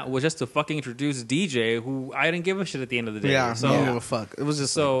all that was just to fucking introduce DJ, who I didn't give a shit at the end of the day. Yeah, So I don't give a fuck. It was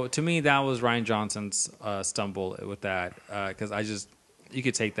just so to me, that was Ryan Johnson's stumble with that because I just you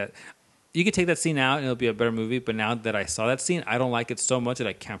could take that scene out and it'll be a better movie. But now that I saw that scene, I don't like it so much that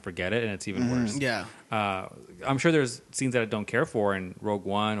I can't forget it, and it's even worse. yeah. I'm sure there's scenes that I don't care for in Rogue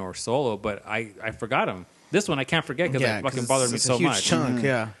One or Solo, but I forgot them. This one I can't forget because it fucking bothered me it's so a huge much. chunk,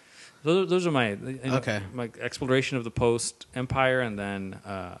 yeah. Those are my Okay. my exploration of the post Empire, and then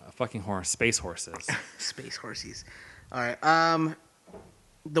fucking space horses. Space horsies. All right.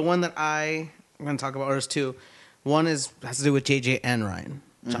 The one that I'm going to talk about, or there's two. One has to do with JJ and Ryan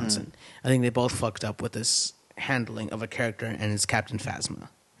Johnson. I think they both fucked up with this handling of a character, and it's Captain Phasma.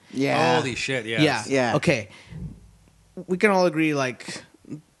 Yeah. Holy shit! Yes. Yeah. Yeah. Okay. We can all agree, like,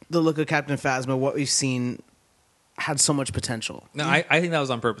 the look of Captain Phasma, what we've seen, had so much potential. No, I think that was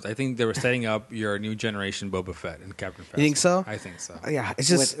on purpose. I think they were setting up your new generation Boba Fett and Captain Phasma. You think so? I think so. Yeah, it's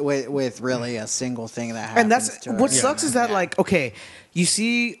just... with really a single thing that happens. And that's to what her. sucks is that, like, okay, you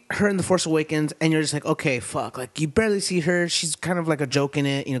see her in The Force Awakens, and you're just like, okay, fuck. Like, you barely see her. She's kind of like a joke in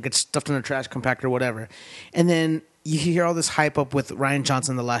it, gets stuffed in a trash compactor, whatever. And then you hear all this hype up with Ryan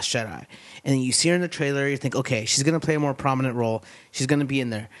Johnson, The Last Jedi. And then you see her in the trailer, you think, okay, she's going to play a more prominent role. She's going to be in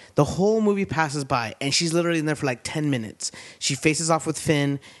there. The whole movie passes by, and she's literally in there for like 10 minutes. She faces off with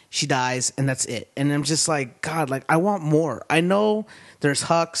Finn, she dies, and that's it. And I'm just like, God, like, I want more. I know there's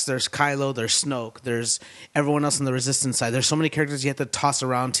Hux, there's Kylo, there's Snoke, there's everyone else on the Resistance side. There's so many characters you have to toss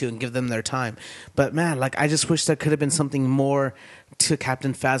around to and give them their time. But man, like, I just wish there could have been something more to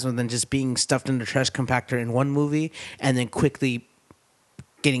Captain Phasma than just being stuffed in a trash compactor in one movie and then quickly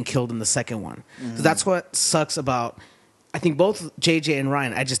getting killed in the second one. So that's what sucks about, I think, both JJ and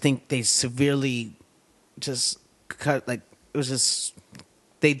Ryan. I just think they severely just cut, like, it was just,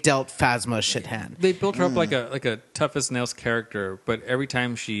 they dealt Phasma a shit hand. They built her up like a tough as nails character, but every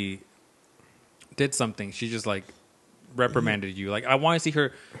time she did something, she just like reprimanded you. Like, I want to see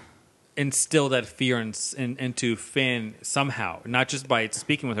her instill that fear into Finn somehow, not just by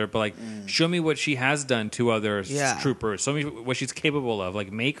speaking with her, but like show me what she has done to other troopers. Show me what she's capable of.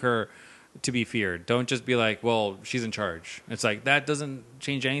 Like, make her to be feared. Don't just be like, well, she's in charge. It's like, that doesn't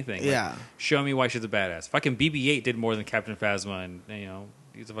change anything. Yeah. Like, show me why she's a badass. Fucking BB-8 did more than Captain Phasma, and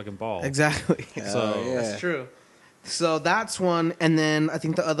he's a fucking ball. Exactly. So yeah. That's true. So that's one, and then I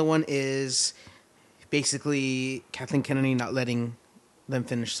think the other one is basically Kathleen Kennedy not letting them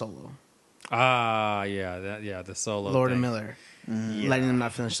finish Solo. The Solo Lord thing. and Miller Yeah. letting them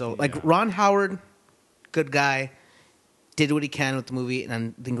not finish Solo. Like, Yeah. Ron Howard, good guy, did what he can with the movie, and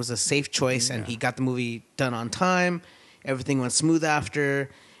I think it was a safe choice, and he got the movie done on time. Everything went smooth after,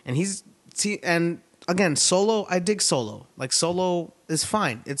 and and again, Solo, I dig Solo. Like, Solo is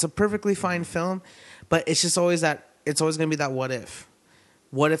fine. It's a perfectly fine film, but it's just always it's always going to be that what if.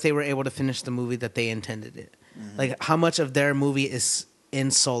 What if they were able to finish the movie that they intended it? Like, how much of their movie is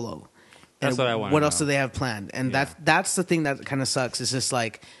in Solo? That's And what I want. What else do they have planned? And that's the thing that kind of sucks. It's just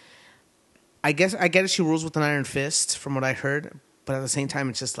like, I guess I get it. She rules with an iron fist, from what I heard, but at the same time,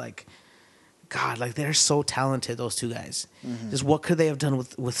 it's just like, God, like, they're so talented, those two guys. Just what could they have done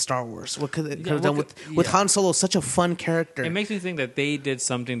with Star Wars? What could they have done with Han Solo? Such a fun character. It makes me think that they did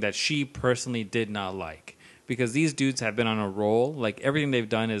something that she personally did not like, because these dudes have been on a roll. Like, everything they've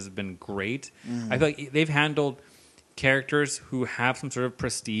done has been great. I feel like they've handled characters who have some sort of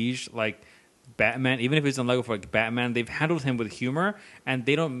prestige, like Batman. Even if it's on Lego for like Batman, they've handled him with humor, and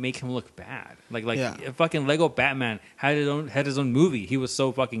they don't make him look bad. Like fucking Lego Batman had his own movie. He was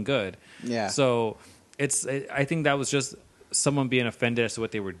so fucking good. Yeah. So I think that was just someone being offended as to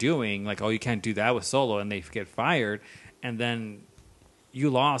what they were doing. Like, oh, you can't do that with Solo, and they get fired, and then you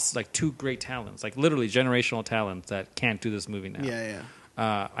lost like two great talents, like literally generational talents that can't do this movie now.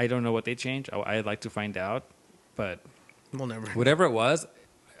 Yeah. I don't know what they changed. I'd like to find out, but We'll never. whatever it was,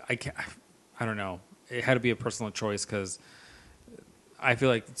 I don't know. It had to be a personal choice, because I feel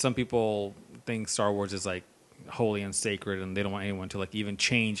like some people think Star Wars is like holy and sacred, and they don't want anyone to like even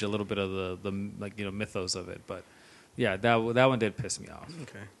change a little bit of the like, mythos of it. But yeah, that one did piss me off.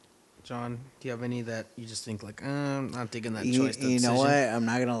 Okay. John, do you have any that you just think like, I'm not digging that You choice? that know decision? what? I'm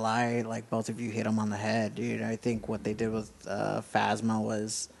not gonna lie. Like, both of you hit them on the head, dude. I think what they did with Phasma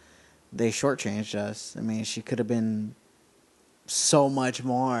was they shortchanged us. I mean, she could have been so much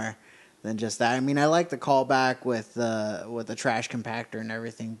more than just that. I mean, I like the callback with the trash compactor and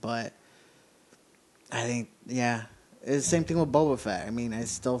everything, but I think, yeah. It's the same thing with Boba Fett. I mean, I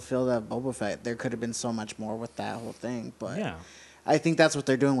still feel that Boba Fett, there could have been so much more with that whole thing. But Yeah. I think that's what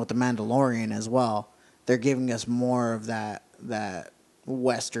they're doing with The Mandalorian as well. They're giving us more of that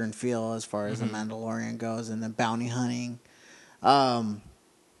Western feel as far as The Mandalorian goes, and then bounty hunting. And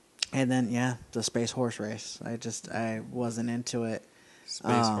then, yeah, the space horse race. I wasn't into it.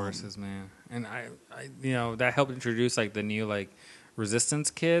 Space horses, man. And I, that helped introduce like the new like Resistance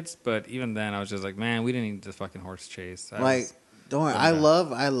kids, but even then I was just like, man, we didn't need the fucking horse chase. Don't worry, I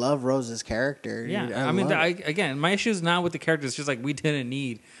love Rose's character. Yeah, Dude. I mean, again, my issue is not with the characters. It's just like we didn't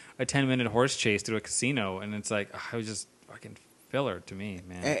need a 10-minute horse chase through a casino, and it's like it was just fucking filler to me,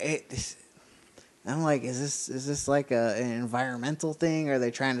 man. I'm like, is this like an environmental thing? Are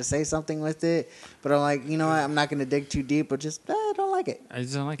they trying to say something with it? But I'm like, you know what? I'm not going to dig too deep, but just I don't like it. I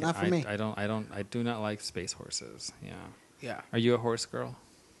just don't like Not it. for me. I do not like space horses. Yeah. Yeah. Are you a horse girl?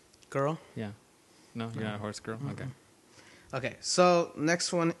 Girl? Yeah. No, you're not a horse girl? Okay. Okay, so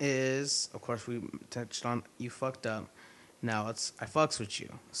next one is, of course, we touched on you fucked up. Now it's I fucks with you.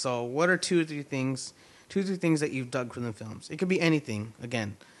 So what are two or three things that you've dug from the films? It could be anything.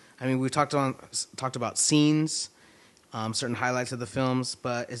 Again, I mean, we talked about scenes, certain highlights of the films,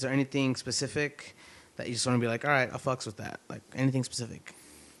 but is there anything specific that you just want to be like, all right, I'll fucks with that? Like anything specific?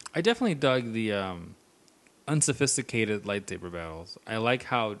 I definitely dug the unsophisticated lightsaber battles. I like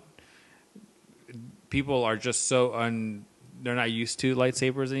how people are just they're not used to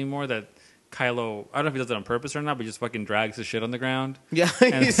lightsabers anymore that Kylo, I don't know if he does it on purpose or not, but just fucking drags his shit on the ground. Yeah,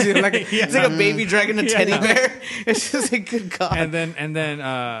 it's like a baby dragging a teddy bear. It's just like, good God. And then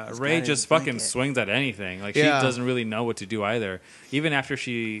Rey just fucking swings at anything. Like she doesn't really know what to do either. Even after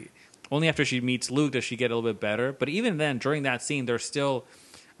only after she meets Luke does she get a little bit better. But even then, during that scene, I feel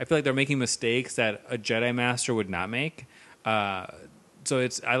like they're making mistakes that a Jedi Master would not make. So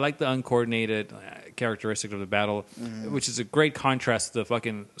I like the uncoordinated characteristic of the battle, which is a great contrast to the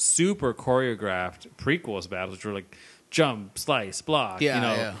fucking super choreographed prequels battles, which were like jump, slice, block.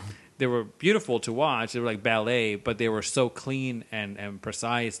 Yeah. They were beautiful to watch. They were like ballet, but they were so clean and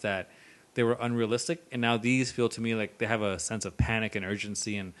precise that they were unrealistic. And now these feel to me like they have a sense of panic and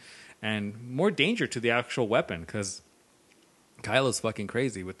urgency and more danger to the actual weapon because Kylo's fucking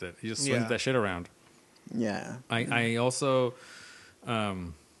crazy with it. He just swings that shit around. Yeah. I also...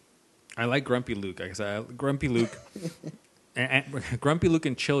 I like Grumpy Luke. Like I said, Grumpy Luke, and Grumpy Luke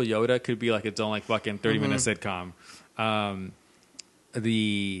and Chill Yoda could be like its own like fucking 30-minute sitcom.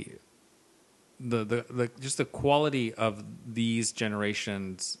 The just the quality of these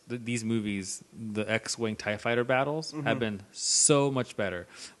generations, these movies, the X-wing TIE fighter battles have been so much better.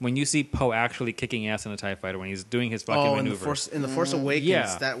 When you see Poe actually kicking ass in a TIE fighter when he's doing his fucking maneuvers. in the Force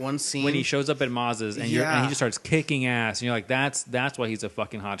Awakens, that one scene when he shows up at Maz's and he just starts kicking ass, and you're like, that's why he's a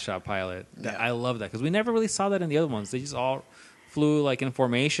fucking hotshot pilot. I love that because we never really saw that in the other ones. They just all flew like in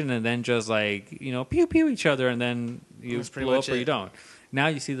formation and then just like pew pew each other, and then you blow up or you don't. Now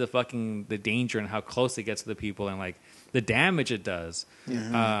you see the danger and how close it gets to the people and like the damage it does.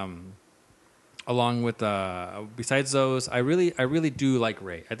 Along with besides those, I really do like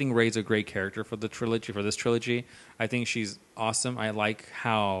Rey. I think Rey's a great character for this trilogy. I think she's awesome. I like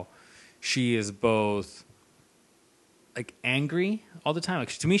how she is both like angry all the time. Like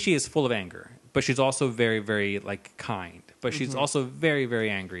to me, she is full of anger, but she's also very, very like kind. But she's also very, very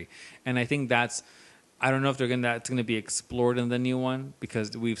angry, and I think I don't know if that's going to be explored in the new one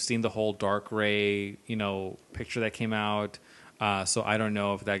because we've seen the whole Dark Rey, picture that came out. So I don't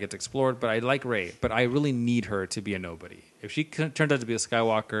know if that gets explored, but I like Rey. But I really need her to be a nobody. If she turns out to be a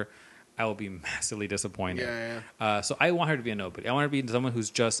Skywalker, I will be massively disappointed. So I want her to be a nobody. I want her to be someone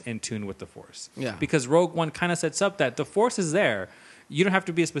who's just in tune with the Force. Yeah. Because Rogue One kind of sets up that the Force is there. You don't have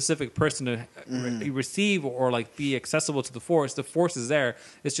to be a specific person to receive or like be accessible to the Force. The Force is there.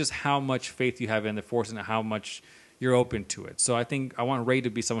 It's just how much faith you have in the Force and how much you're open to it. So I think I want Rey to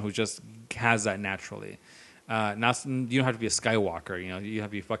be someone who just has that naturally. You don't have to be a Skywalker. You have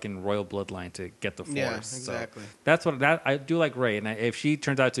to be fucking royal bloodline to get the Force. Yeah, exactly. So I do like Rey, and if she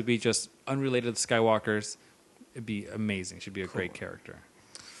turns out to be just unrelated to Skywalkers, it'd be amazing. She'd be a great character.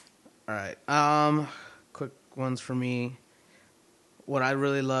 All right. Quick ones for me. What I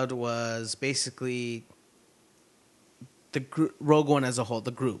really loved was basically Rogue One as a whole,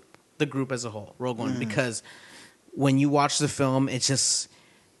 the group as a whole, Rogue One, because when you watch the film, it's just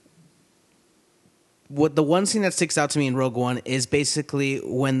the one scene that sticks out to me in Rogue One is basically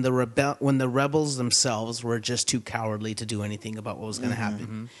when the rebels themselves were just too cowardly to do anything about what was going to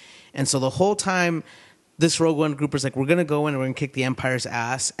happen, and so the whole time this Rogue One group was like, we're going to go in and we're going to kick the Empire's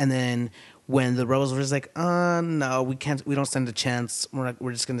ass, and then when the rebels were just like, no, we can't, we don't stand a chance.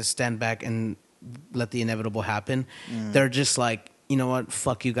 We're just going to stand back and let the inevitable happen. They're just like, you know what,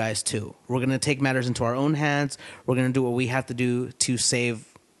 fuck you guys too. We're going to take matters into our own hands. We're going to do what we have to do to save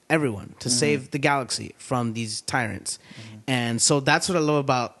everyone, to save the galaxy from these tyrants. And so that's what I love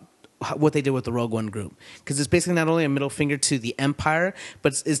about what they did with the Rogue One group, because it's basically not only a middle finger to the Empire,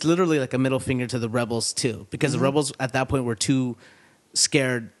 but it's literally like a middle finger to the rebels too, because the rebels at that point were too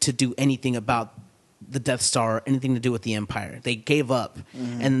scared to do anything about the Death Star or anything to do with the Empire. They gave up,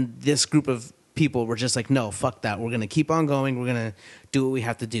 and this group of people were just like, no, fuck that, we're gonna keep on going, we're gonna do what we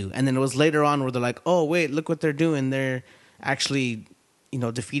have to do. And then it was later on where they're like, oh wait, look what they're doing, they're actually, you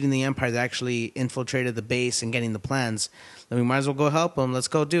know, defeating the Empire. They actually infiltrated the base and getting the plans. Then we might as well go help them. Let's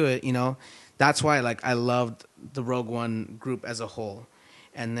go do it. You know, that's why like I loved the Rogue One group as a whole.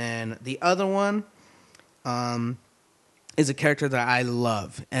 And then the other one is a character that I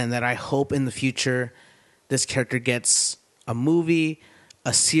love and that I hope in the future this character gets a movie,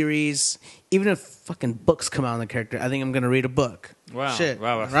 a series, even if fucking books come out on the character. I think I'm gonna read a book. Wow. Shit.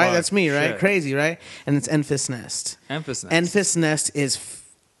 Wow, right? fuck. That's me, right? Shit. Crazy, right? And it's Enfys Nest. Enfys Nest. Enfys Nest is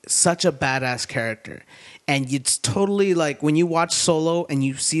such a badass character. And it's totally like when you watch Solo and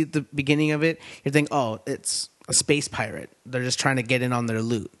you see the beginning of it, you think, oh, it's a space pirate. They're just trying to get in on their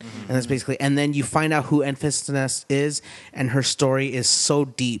loot. And that's basically, and then you find out who Enfys Nest is, and her story is so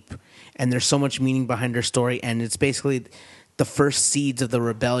deep, and there's so much meaning behind her story, and it's basically the first seeds of the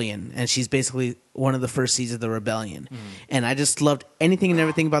rebellion, and she's basically one of the first seeds of the rebellion. And I just loved anything and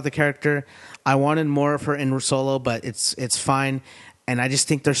everything about the character. I wanted more of her in Solo, but it's fine. And I just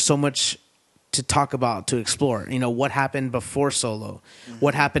think there's so much to talk about, to explore. You know, what happened before Solo?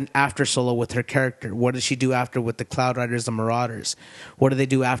 What happened after Solo with her character? What did she do after with the Cloud Riders and Marauders? What did they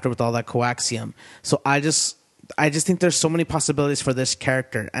do after with all that coaxium? So I just think there's so many possibilities for this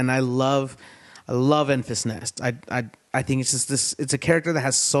character, and I love Enfys Nest. I think it's just this. It's a character that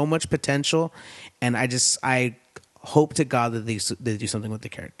has so much potential, and I hope to God that they do something with the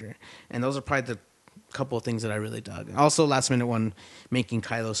character. And those are probably the couple of things that I really dug. Also, last minute one, making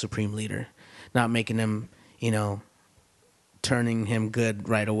Kylo Supreme Leader, not making him, you know, turning him good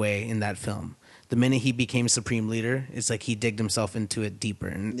right away in that film. The minute he became Supreme Leader, it's like he digged himself into it deeper,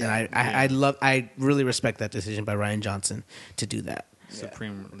 and I really respect that decision by Rian Johnson to do that.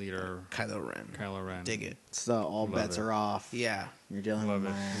 Supreme Leader Kylo Ren. Dig it. So all Love bets it. are off. Yeah. You're dealing Love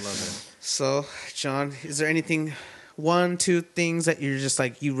with it. my Love it. So, John, is there anything, 1, 2 things that you're just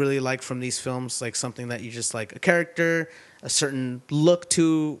like, you really like from these films? Like something that you just like, a character, a certain look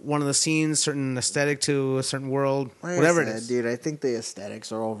to one of the scenes, certain aesthetic to a certain world, Like whatever I said, it is. dude. I think the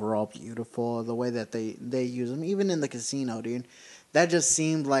aesthetics are overall beautiful. The way that they use them, even in the casino, dude. That just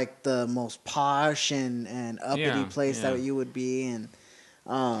seemed like the most posh and uppity place that you would be in.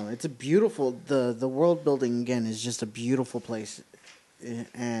 It's a beautiful. The world building again is just a beautiful place,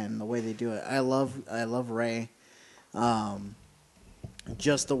 and the way they do it, I love Rey.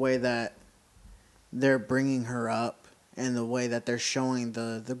 Just the way that they're bringing her up, and the way that they're showing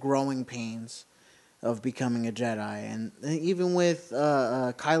the growing pains of becoming a Jedi, and even with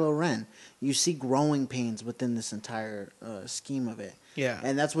Kylo Ren, you see growing pains within this entire scheme of it. Yeah.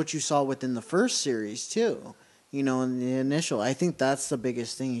 And that's what you saw within the first series too. You know, in the initial, I think that's the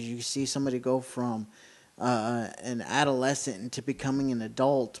biggest thing. Is you see somebody go from an adolescent into becoming an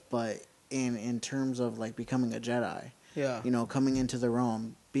adult, but in terms of like becoming a Jedi. Yeah. You know, coming into their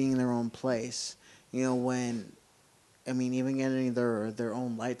own, being their own place. You know, even getting their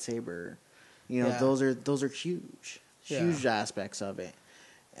own lightsaber. You know, Yeah. those are huge aspects of it.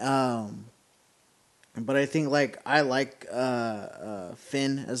 But I think I like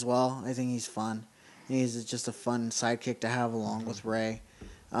Finn as well. I think he's fun. He's just a fun sidekick to have along with Rey.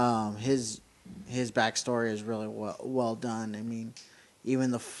 His backstory is really well done. I mean,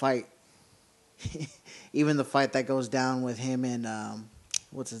 even the fight that goes down with him and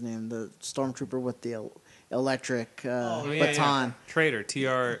what's his name, the stormtrooper with the electric baton. Traitor.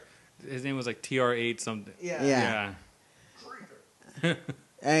 TR. His name was like TR8 something. Yeah. And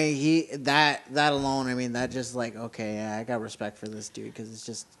that alone, I mean, that just like, okay, yeah, I got respect for this dude because it's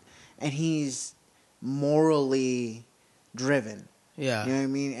just, and he's morally driven. Yeah. You know what I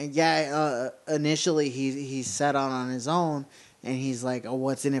mean? And initially he's set out on his own, and he's like, oh,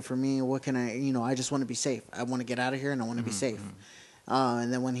 what's in it for me? What can I, I just want to be safe. I want to get out of here, and I want to be safe.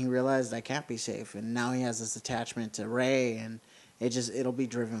 And then when he realized I can't be safe, and now he has this attachment to Rey, and it'll be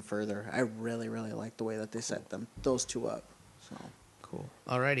driven further. I really, really like the way that they set those two up. So Cool.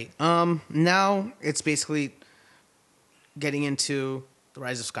 Alrighty. Now it's basically getting into the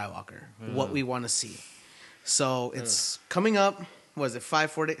Rise of Skywalker. What we want to see. So it's coming up. Was it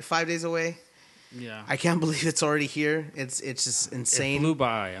 5 days away? Yeah. I can't believe it's already here. It's just insane. It flew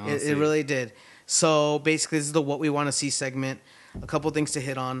by, honestly. It really did. So basically, this is the what we want to see segment. A couple things to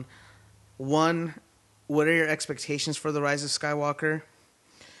hit on. One, what are your expectations for the Rise of Skywalker?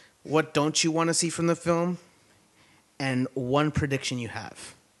 What don't you want to see from the film? And one prediction you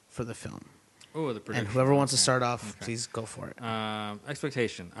have for the film. Oh, the prediction. And whoever wants to Okay. start off, Okay. please go for it.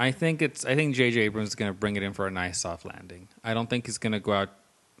 Expectation. I think J.J. Abrams is going to bring it in for a nice soft landing. I don't think he's going to go out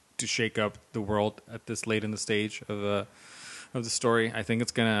to shake up the world at this late in the stage of the story. I think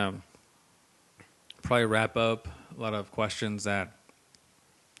it's going to probably wrap up a lot of questions that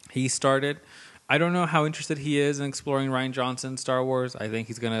he started. I don't know how interested he is in exploring Rian Johnson's Star Wars. I think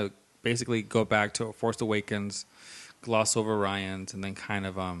he's going to basically go back to Force Awakens, gloss over Ryan's, and then kind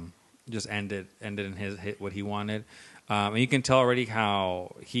of just end it in his hit what he wanted. And you can tell already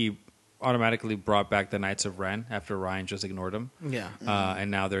how he automatically brought back the Knights of Ren after Ryan just ignored him. Yeah.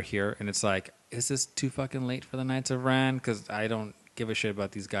 And now they're here, and it's like, is this too fucking late for the Knights of Ren? Because I don't give a shit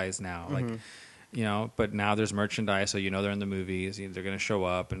about these guys now. Like, you know, but now there's merchandise, so you know they're in the movies. They're going to show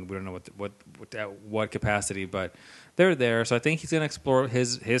up, and we don't know what capacity, but they're there. So I think he's going to explore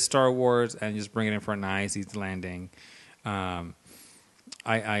his Star Wars and just bring it in for a nice easy landing. I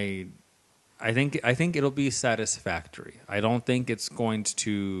think it'll be satisfactory. I don't think it's going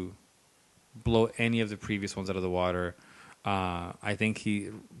to blow any of the previous ones out of the water. I think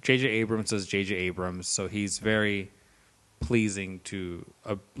J.J. Abrams is J.J. Abrams, so he's very pleasing to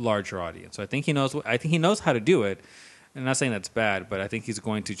a larger audience. So I think he knows how to do it. I'm not saying that's bad, but I think he's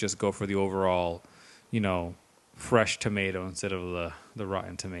going to just go for the overall, fresh tomato instead of the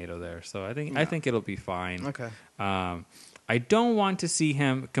rotten tomato there. So I think it'll be fine. Okay. I don't want to see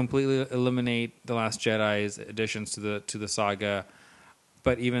him completely eliminate The Last Jedi's additions to the saga.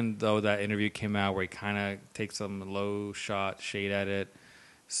 But even though that interview came out where he kind of takes some low shade at it,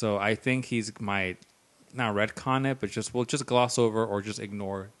 so I think he's might not retcon it, but we'll just gloss over or just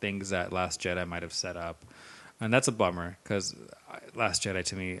ignore things that Last Jedi might have set up, and that's a bummer because Last Jedi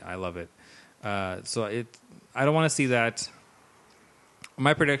to me, I love it. So I don't want to see that.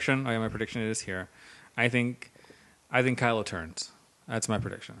 My prediction is here. I think Kylo turns. That's my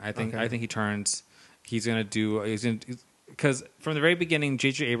prediction. I think he turns. He's gonna because from the very beginning,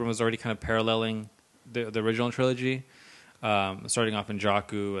 J.J. Abrams was already kind of paralleling the original trilogy, starting off in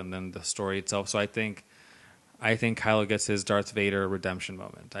Jakku and then the story itself. So I think Kylo gets his Darth Vader redemption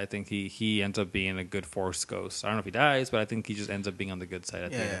moment. I think he ends up being a good Force ghost. I don't know if he dies, but I think he just ends up being on the good side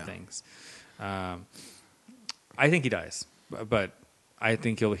at the end of things. I think he dies, but I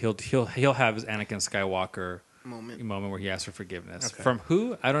think he'll have his Anakin Skywalker moment where he asks for forgiveness. Okay. From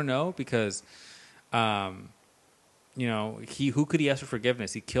who? I don't know, because who could he ask for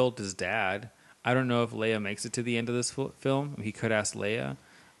forgiveness? He killed his dad. I don't know if Leia makes it to the end of this film. He could ask Leia,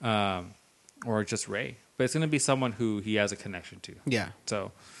 or just Rey. But it's going to be someone who he has a connection to. Yeah.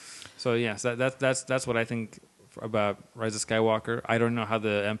 So yes, that's what I think about Rise of Skywalker. I don't know how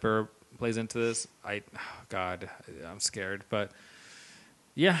the Emperor plays into this. I'm scared. But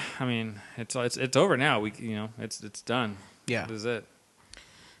yeah, I mean, it's over now. It's done. Yeah. This is it.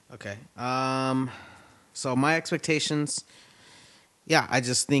 Okay. So my expectations, I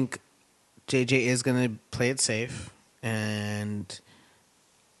just think JJ is going to play it safe, and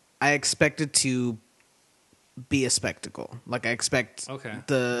I expect it to be a spectacle. Like, I expect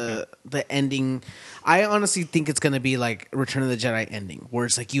the ending. I honestly think it's going to be like Return of the Jedi ending, where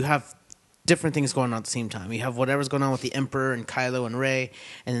it's like you have different things going on at the same time. You have whatever's going on with the Emperor and Kylo and Rey,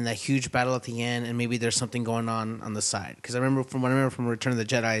 and then that huge battle at the end, and maybe there's something going on the side. Because I remember from Return of the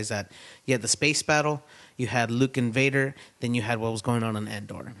Jedi is that you had the space battle, you had Luke and Vader, then you had what was going on in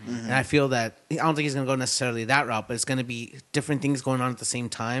Endor. Mm-hmm. And I feel that, I don't think he's going to go necessarily that route, but it's going to be different things going on at the same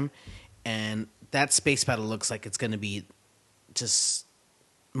time. And that space battle looks like it's going to be just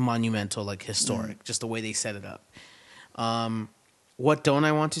monumental, like historic, just the way they set it up. What don't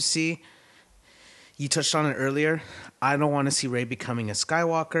I want to see? You touched on it earlier. I don't want to see Rey becoming a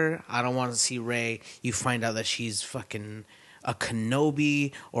Skywalker. I don't want to see Rey, you find out that she's fucking a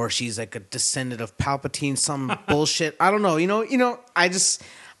Kenobi, or she's like a descendant of Palpatine, some bullshit. I don't know. I'm just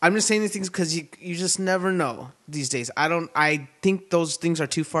saying these things because you just never know these days. I think those things are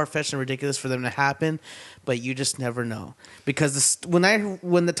too far-fetched and ridiculous for them to happen, but you just never know. Because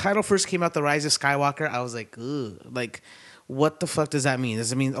when the title first came out, The Rise of Skywalker, I was like, ugh, like, what the fuck does that mean?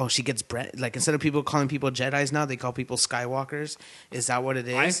 Does it mean, she gets like, instead of people calling people Jedis now, they call people Skywalkers? Is that what it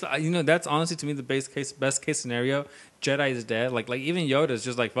is? That's honestly to me the best case scenariio. Jedi is dead. Like even Yoda's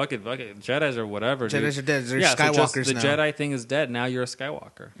just like fuck it. Jedis or whatever. Jedis are dead. They're So Skywalkers the now. Jedi thing is dead. Now you're a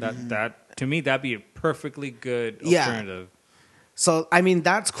Skywalker. That to me that'd be a perfectly good alternative. So I mean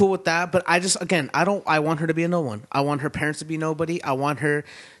that's cool with that, but I want her to be a no one. I want her parents to be nobody. I want her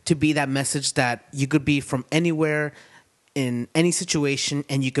to be that message that you could be from anywhere in any situation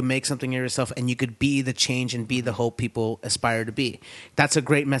and you could make something of yourself and you could be the change and be the hope people aspire to be. That's a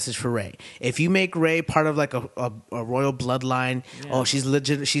great message for Rey. If you make Rey part of like a royal bloodline, she's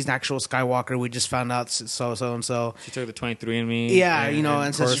legit, she's an actual Skywalker, we just found out so and so. She took the 23andMe. Yeah,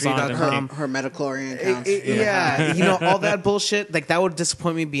 Ancestry.com. Her metachlorian accounts. Yeah, all that bullshit, like that would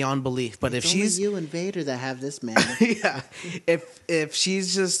disappoint me beyond belief. But if It's she's only you and Vader that have this man. yeah, if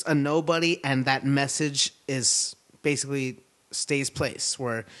she's just a nobody and that message is basically stays place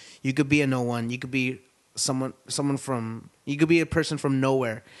where you could be a no one, you could be you could be a person from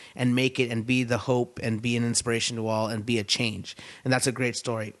nowhere and make it and be the hope and be an inspiration to all and be a change. And that's a great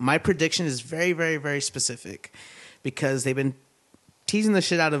story. My prediction is very, very, very specific because they've been teasing the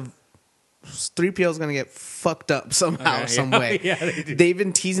shit out of 3PO is going to get fucked up somehow, some way. They've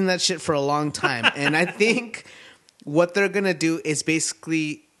been teasing that shit for a long time. And I think what they're going to do is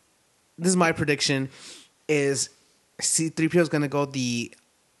basically, this is my prediction, is C-3PO is going to go the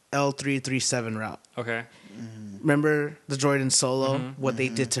L337 route. Okay. Remember the droid in Solo, what they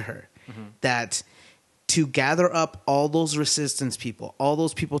did to her? That to gather up all those resistance people, all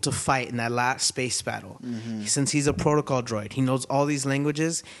those people to fight in that last space battle, since he's a protocol droid, he knows all these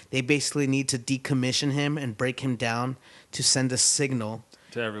languages, they basically need to decommission him and break him down to send a signal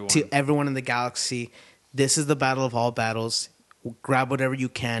to everyone in the galaxy. This is the battle of all battles. Grab whatever you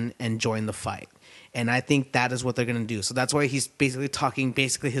can and join the fight. And I think that is what they're going to do. So that's why he's basically talking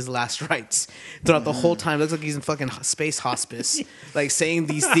his last rites throughout the whole time. It looks like he's in fucking space hospice. Like saying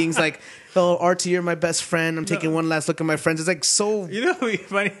these things like, oh, RT, you're my best friend. I'm taking one last look at my friends. It's like so... You know what would be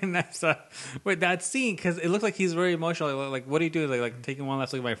funny in that stuff? With that scene, because it looked like he's very emotional. Like, what do you do? Like taking one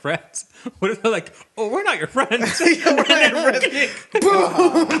last look at my friends? What if they're like, oh, we're not your friends. We're not your friends.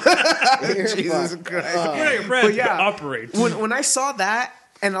 Boom! Jesus Christ. We're not your friends. But yeah, operate. When I saw that,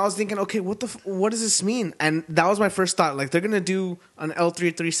 and I was thinking, okay, what does this mean? And that was my first thought. Like, they're going to do an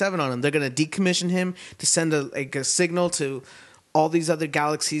L337 on him. They're going to decommission him to send a signal to all these other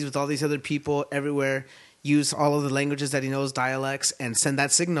galaxies with all these other people everywhere, use all of the languages that he knows, dialects, and send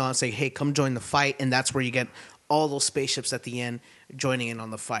that signal and say, hey, come join the fight. And that's where you get all those spaceships at the end joining in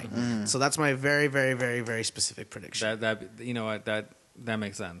on the fight. So that's my very, very, very, very specific prediction. That you know what, that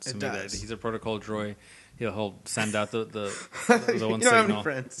makes sense. It to me. does. He's a protocol droid. He'll send out the one you don't signal. have any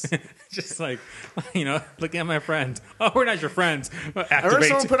friends. Just like, looking at my friends. Oh, we're not your friends. I remember Activate.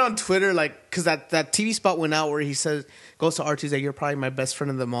 someone put on Twitter, like, because that TV spot went out where he says, goes to R2's like, you're probably my best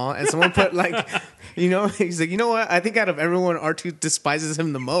friend of them all. And someone put, like, he's like, you know what? I think out of everyone, R2 despises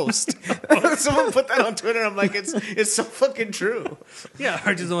him the most. Someone put that on Twitter. I'm like, it's so fucking true. Yeah,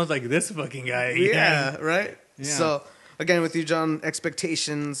 R2's the one's like, this fucking guy. Yeah, right? Yeah. So, again, with you, John,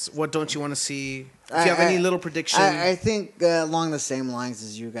 expectations, what don't you want to see? Do you have any little prediction? I think along the same lines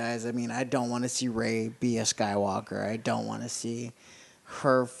as you guys. I mean, I don't want to see Rey be a Skywalker. I don't want to see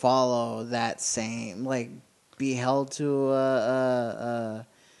her follow that same, like, be held to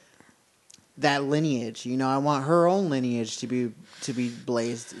that lineage. I want her own lineage to be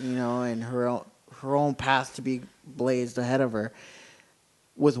blazed. And her own path to be blazed ahead of her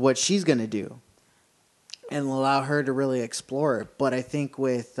with what she's gonna do, and allow her to really explore it. But I think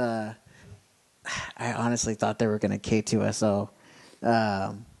with I honestly thought they were going to K2SO.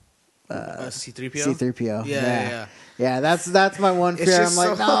 C-3PO? C-3PO. Yeah. Yeah, that's my one It's fear. I'm just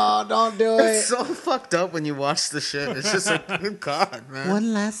like, so- no, don't do it. It's so fucked up when you watch the shit. It's just like, good God, man.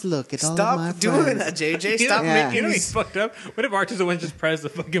 One last look at all of my Stop doing friends. that, JJ. You Stop know, Yeah. making you know me he's fucked up. What if R2's the one just pressed the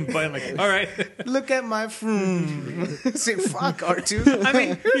fucking button like, all right. look at my Say, fuck, R2. I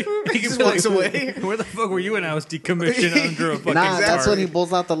mean, He just walks away. Where the fuck were you when I was decommissioned under a fucking Nah, that's car? when he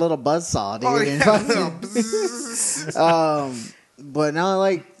pulls out the little buzzsaw, dude. Oh, and yeah. fucking- but no,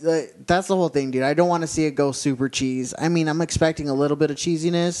 like that's the whole thing, dude. I don't want to see it go super cheese. I mean, I'm expecting a little bit of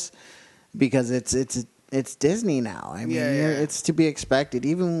cheesiness because it's Disney now. I mean, it's to be expected.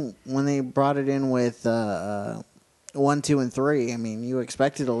 Even when they brought it in with 1, 2, and 3, I mean, you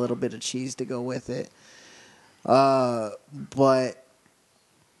expected a little bit of cheese to go with it. But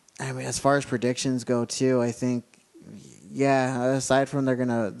I mean, as far as predictions go, too, I think, yeah. Aside from they're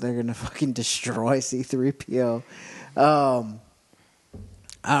gonna fucking destroy C-3PO.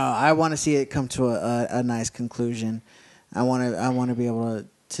 I want to see it come to a nice conclusion. I want to be able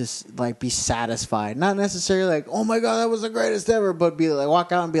to like be satisfied, not necessarily like, oh my god, that was the greatest ever, but be like,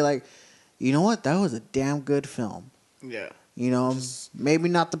 walk out and be like, you know what, that was a damn good film. Yeah. Maybe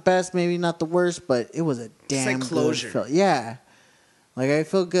not the best, maybe not the worst, but it was a damn like closure. good film. Yeah, like I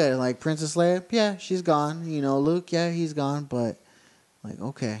feel good. Like Princess Leia, yeah, she's gone. Luke, yeah, he's gone, but Like,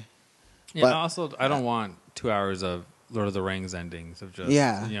 okay. Yeah. But- Also, I don't want 2 hours of Lord of the Rings endings of just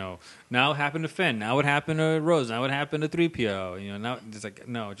Yeah. now what happened to Finn, now what happened to Rose, now what happened to 3PO. Now it's like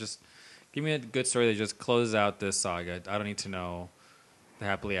no, just give me a good story that just closes out this saga. I don't need to know the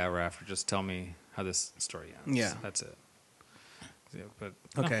happily ever after. Just tell me how this story ends. Yeah. That's it. Yeah, but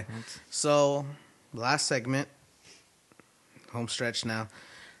Okay. So, last segment, home stretch now,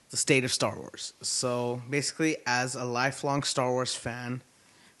 the state of Star Wars. So, basically, as a lifelong Star Wars fan,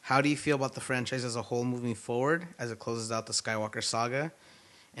 how do you feel about the franchise as a whole moving forward as it closes out the Skywalker saga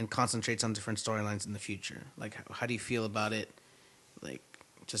and concentrates on different storylines in the future? Like, how do you feel about it? Like,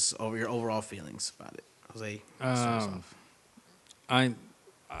 just over your overall feelings about it. Jose, start us off.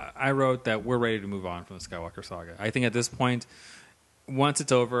 I wrote that we're ready to move on from the Skywalker saga. I think at this point, once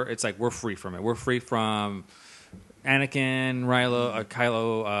it's over, it's like we're free from it. We're free from Anakin,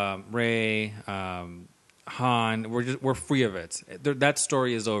 Kylo, Rey, Han. We're free of it. That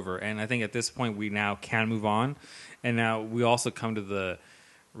story is over, and I think at this point we now can move on. And now we also come to the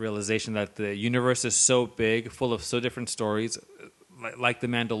realization that the universe is so big, full of so different stories, like The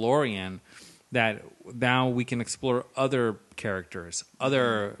Mandalorian, that now we can explore other characters,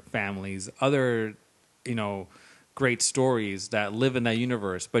 other families, other, great stories that live in that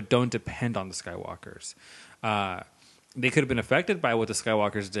universe, but don't depend on the Skywalkers. They could have been affected by what the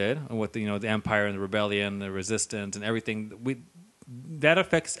Skywalkers did, and what the Empire and the Rebellion, the Resistance, and everything. That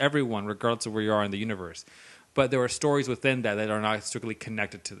affects everyone, regardless of where you are in the universe. But there are stories within that are not strictly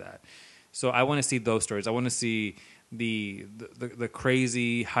connected to that. So I want to see those stories. I want to see the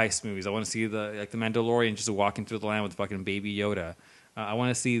crazy heist movies. I want to see the Mandalorian just walking through the land with fucking Baby Yoda. I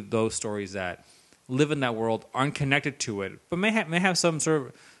want to see those stories that live in that world, aren't connected to it, but may have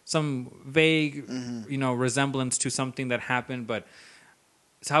some vague, resemblance to something that happened. But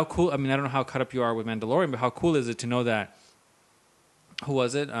it's how cool. I mean, I don't know how caught up you are with Mandalorian, but how cool is it to know that? Who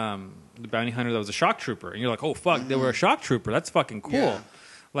was it? The bounty hunter that was a shock trooper, and you're like, oh fuck, they were a shock trooper. That's fucking cool. Yeah.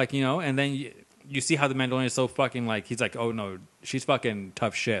 And then you see how the Mandalorian is so fucking he's like, oh no, she's fucking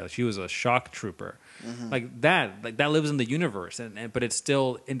tough shit. She was a shock trooper. Like that lives in the universe, but it's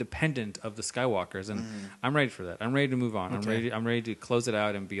still independent of the Skywalkers, and I'm ready for that. I'm ready to move on. Okay. I'm ready to close it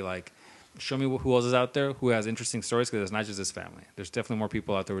out and be like, show me who else is out there who has interesting stories, because it's not just this family. There's definitely more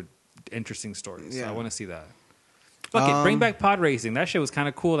people out there with interesting stories. Yeah. So I want to see that. Fuck it, bring back pod racing. That shit was kind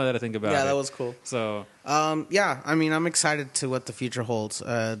of cool now that I think about it. Yeah, that was cool. So I mean, I'm excited to what the future holds.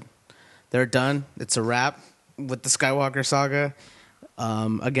 They're done. It's a wrap with the Skywalker saga.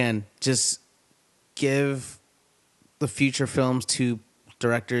 Again, just give the future films to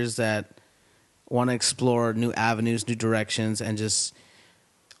directors that want to explore new avenues, new directions, and just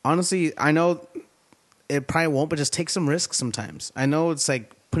honestly, I know it probably won't, but just take some risks sometimes. I know it's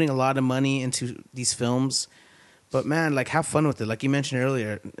like putting a lot of money into these films, but man, have fun with it. Like you mentioned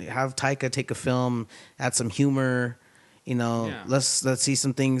earlier, have Taika take a film, add some humor. Let's see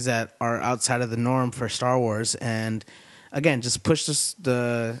some things that are outside of the norm for Star Wars, and again, just push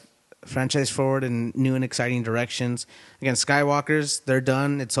the franchise forward in new and exciting directions. Again, Skywalkers, they're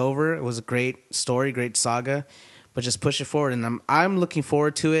done. It's over. It was a great story, great saga, but just push it forward, and I'm looking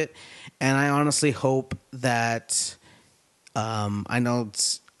forward to it. And I honestly hope that I know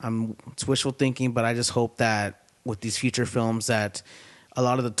it's wishful thinking, but I just hope that with these future films that a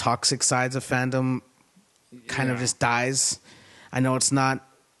lot of the toxic sides of fandom kind of just dies. I know it's not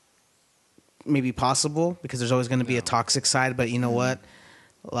maybe possible because there's always going to be a toxic side, but you know what?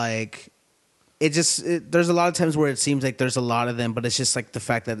 There's a lot of times where it seems like there's a lot of them, but it's just like the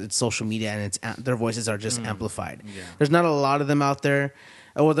fact that it's social media and their voices are just amplified. Yeah. There's not a lot of them out there.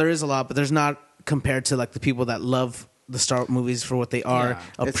 Well, there is a lot, but there's not compared to the people that love the Star Wars movies for what they are,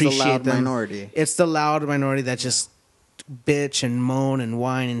 appreciate it's the loud them. minority. It's the loud minority that just bitch and moan and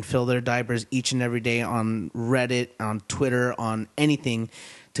whine and fill their diapers each and every day on Reddit, on Twitter, on anything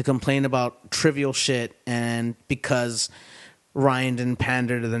to complain about trivial shit. And because Ryan didn't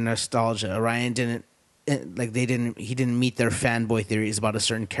pander to the nostalgia, Ryan didn't he didn't meet their fanboy theories about a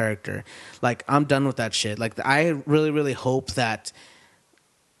certain character. I'm done with that shit. I really, really hope that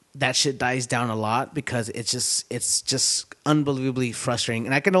shit dies down a lot, because it's just unbelievably frustrating.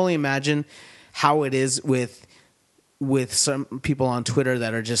 And I can only imagine how it is with some people on Twitter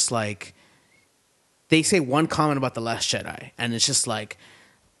that are just they say one comment about The Last Jedi, and it's just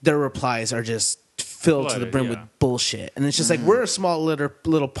their replies are just filled to the brim with bullshit. And it's just we're a small little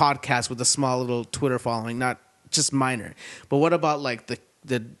podcast with a small little Twitter following, not just minor. But what about the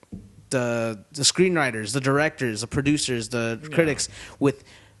screenwriters, the directors, the producers, the critics with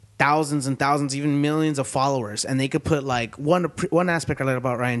thousands and thousands, even millions of followers, and they could put one aspect I like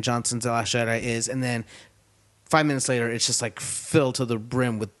about Rian Johnson's The Last Jedi is, and then 5 minutes later, it's just like filled to the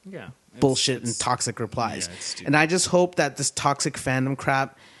brim with Yeah. bullshit and toxic replies. yeah, it's stupid. And I just hope that this toxic fandom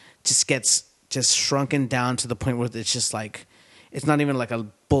crap just gets just shrunken down to the point where it's just like, it's not even like a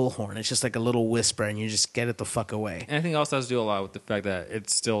bullhorn. It's just like a little whisper, and you just get it the fuck away. And I think it also has to do a lot with the fact that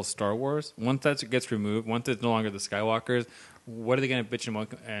it's still Star Wars. Once that gets removed, once it's no longer the Skywalkers, what are they going to bitch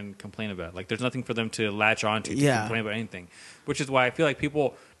and complain about? Like, there's nothing for them to latch on to complain about anything. Which is why I feel like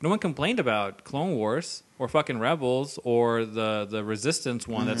no one complained about Clone Wars or fucking Rebels or the Resistance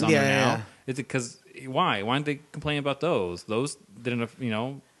one that's on there now. Yeah. Is it because, why? Why didn't they complain about those? Those didn't,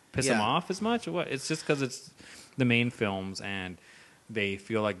 piss them off as much? Or what? It's just because it's the main films and they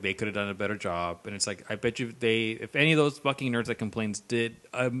feel like they could have done a better job. And it's like, I bet you if any of those fucking nerds that complains did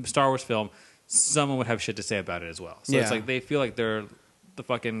a Star Wars film, someone would have shit to say about it as well. So it's like they feel like they're the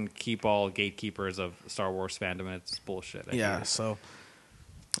fucking keep-all gatekeepers of Star Wars fandom, and it's bullshit. I hate it. So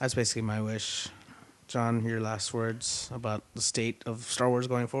that's basically my wish. John, your last words about the state of Star Wars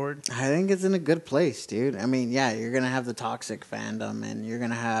going forward? I think it's in a good place, dude. I mean, yeah, you're going to have the toxic fandom, and you're going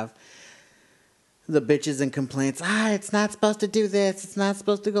to have the bitches and complaints. It's not supposed to do this. It's not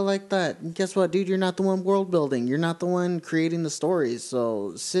supposed to go like that. And guess what, dude? You're not the one world building. You're not the one creating the stories.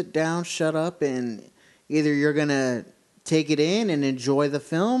 So sit down, shut up, and either you're going to take it in and enjoy the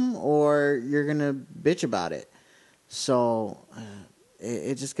film, or you're going to bitch about it. So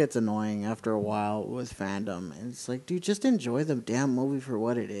it just gets annoying after a while with fandom. And it's like, dude, just enjoy the damn movie for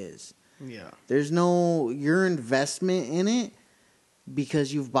what it is. Yeah. There's no your investment in it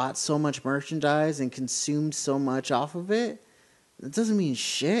because you've bought so much merchandise and consumed so much off of it. That doesn't mean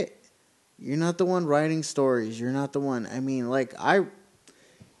shit. You're not the one writing stories. You're not the one. I mean, like,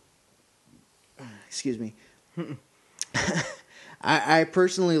 excuse me. I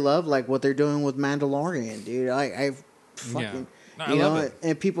personally love like what they're doing with Mandalorian, dude. I fucking I love it.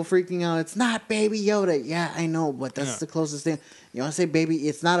 and people freaking out. It's not Baby Yoda. Yeah, I know, but that's the closest thing. You want to say baby?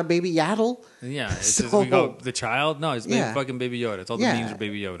 It's not a Baby Yaddle. Yeah, it's So- just, we go the child. No, it's Yeah. fucking Baby Yoda. It's all the Yeah. memes are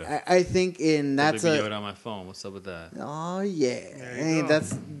Baby Yoda. I think that's Baby a Yoda on my phone. What's up with that? oh yeah. I mean, go.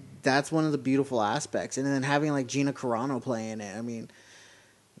 that's one of the beautiful aspects, and then having like Gina Carano playing it. I mean,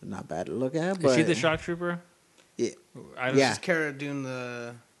 not bad to look at. But Is she the shock trooper? Yeah. I don't- Yeah. Cara Dune,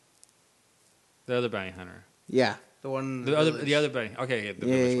 the The other bounty hunter. Yeah. one. in The other village. bounty. Okay, yeah, the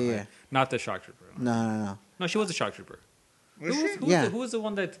Yeah, village one, yeah, right? Not the shock trooper. No. No, she was a shock trooper. Was Who she? was, Yeah. who was the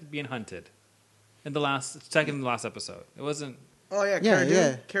one that's being hunted in the second to last episode? It wasn't. Oh yeah, Yeah, Cara Dune.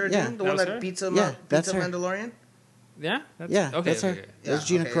 yeah, Cara yeah. Dune, the That one was that her? beats him Yeah, up. that's Beats up her. Mandalorian. Yeah. That's, Yeah, Okay. that's her. okay. That's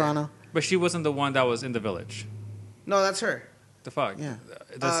Yeah, Gina okay, Carano. But she wasn't the one that was in the village. No, that's her. The fuck. Yeah.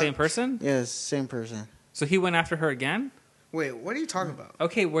 The same person. Yes, same person. So he went after her again. Wait, what are you talking about?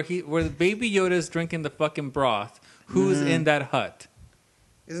 Okay, where the Baby Yoda's drinking the fucking broth. Who's Mm-hmm. in that hut?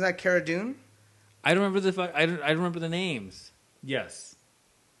 Isn't that Cara Dune? I don't remember I don't remember the names. Yes.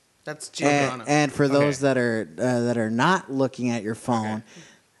 That's Gina Carano. And for those Okay. that are not looking at your phone,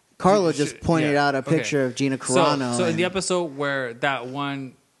 Carla just pointed Yeah, out a okay. picture of Gina Carano. So in the and- episode where that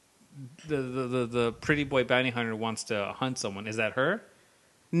one, the pretty boy bounty hunter wants to hunt someone, is that her?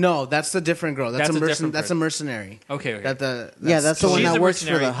 No, that's the different girl. That's, That's a a different That's a person. mercenary. Okay. okay. that's the one She's that a works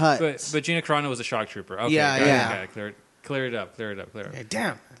for mercenary, the hut. But Gina Carano was a shock trooper. Okay, Yeah, got it, yeah. got it. Clear it up. Hey,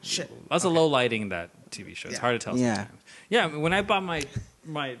 damn. Shit. That's a low lighting in that TV show. It's Yeah. hard to tell Yeah. sometimes. Yeah, I mean, when I bought my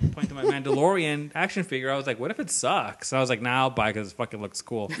point to my Mandalorian action figure, I was like, what if it sucks? And I was like, nah, I'll buy it because it fucking looks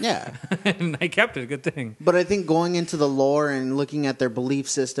cool. Yeah. And I kept it. Good thing. But I think going into the lore and looking at their belief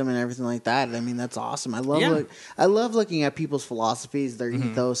system and everything like that, I mean, that's awesome. I love looking at people's philosophies, their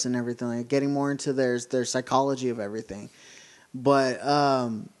ethos, and everything. Like getting more into their psychology of everything. But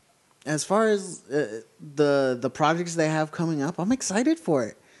as far as the projects they have coming up, I'm excited for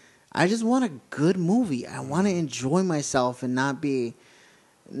it. I just want a good movie. I want to enjoy myself and not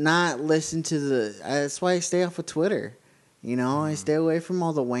listen to the. That's why I stay off of Twitter. You know, I stay away from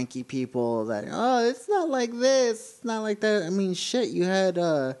all the wanky people that, oh, it's not like this, it's not like that. I mean, shit, you had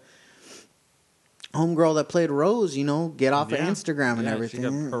homegirl that played Rose, you know, get off of Yeah. Instagram and Yeah, she everything.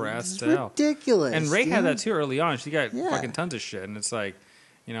 got harassed It's to hell. ridiculous. And Ray had dude. that too early on. She got Yeah. fucking tons of shit. And it's like,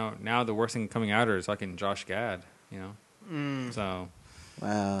 now the worst thing coming out her is fucking Josh Gad, So.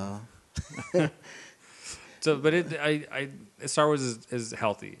 Wow. So, but Star Wars is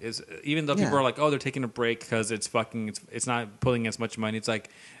healthy. Even though people Yeah. are like, oh, they're taking a break because it's not pulling as much money. It's like,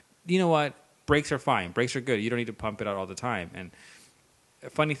 you know what? Breaks are fine. Breaks are good. You don't need to pump it out all the time. And a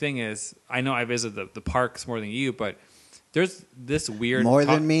funny thing is, I know I visit the parks more than you, but there's this weird More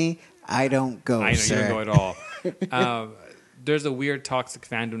than me, I don't go, I know sir. you don't go at all. There's a weird toxic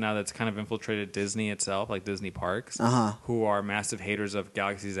fandom now that's kind of infiltrated Disney itself, like Disney parks, Uh-huh. who are massive haters of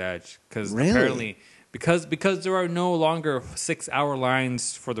Galaxy's Edge because Really? apparently because there are no longer 6-hour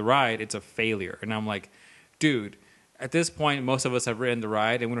lines for the ride. It's a failure, and I'm like, dude. At this point, most of us have ridden the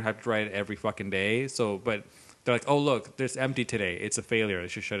ride, and we don't have to ride it every fucking day. So, but they're like, oh look, it's empty today. It's a failure. They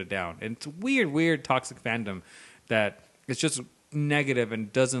should shut it down. And it's weird toxic fandom that it's just negative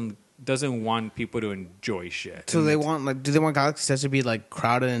and doesn't want people to enjoy shit. So And they it's- want like, do they want Galaxy Edge to be like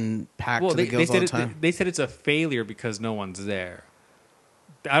crowded and packed to the gills all the time? they said it's a failure because no one's there.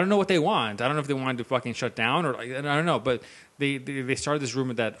 I don't know what they want. I don't know if they wanted to fucking shut down or like, I don't know. But they started this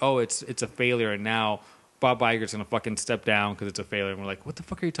rumor that it's a failure, and now Bob Iger's gonna fucking step down because it's a failure. And we're like, what the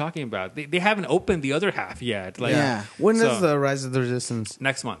fuck are you talking about? They haven't opened the other half yet. Like, Yeah. When so- is the Rise of the Resistance?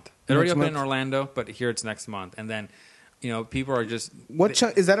 next month? It already Next opened in month? Orlando, but here it's next month. And then, people are just What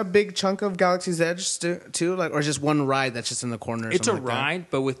chunk is that? A big chunk of Galaxy's Edge too, like, or just one ride that's just in the corner? Or It's a something like that? ride,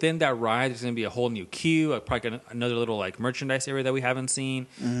 but within that ride, there's going to be a whole new queue, probably another little like merchandise area that we haven't seen.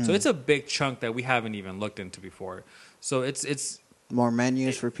 So it's a big chunk that we haven't even looked into before. So it's More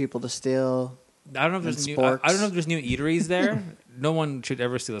menus for people to steal. I don't know if And there's new. sporks. I don't know if there's new eateries there. No one should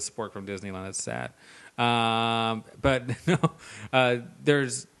ever steal a spork from Disneyland. That's sad. But no,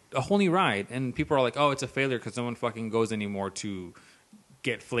 there's a whole new ride, and people are like, "Oh, it's a failure because no one fucking goes anymore to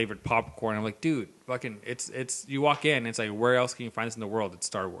get flavored popcorn." I'm like, dude, fucking, it's. You walk in, it's like, where else can you find this in the world? It's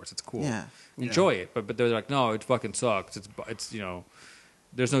Star Wars. It's cool. Yeah. Enjoy it. But they're like, no, it fucking sucks. It's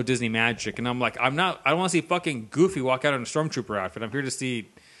there's no Disney magic, and I'm like, I don't want to see fucking Goofy walk out in a stormtrooper outfit. I'm here to see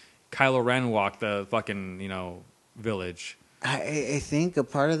Kylo Ren walk the fucking village. I think a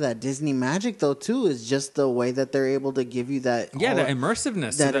part of that Disney magic, though, too, is just the way that they're able to give you that Yeah, that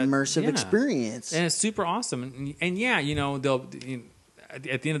immersiveness, that immersive yeah. experience. And it's super awesome. And yeah, they'll at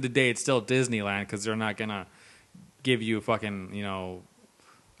the end of the day, it's still Disneyland because they're not gonna give you fucking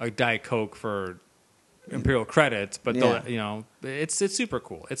a Diet Coke for Imperial credits, but Yeah. it's super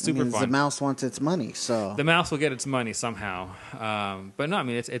cool. It's I super mean, fun. the mouse wants its money, so The mouse will get its money somehow, but no, I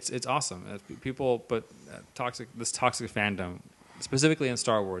mean it's awesome. People, but this toxic fandom, specifically in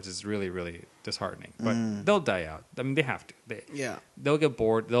Star Wars, is really really disheartening. But they'll die out. I mean, they have to. Yeah. They'll get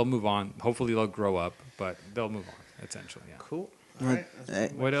bored. They'll move on. Hopefully, they'll grow up, but they'll move on. Essentially, yeah. Cool. All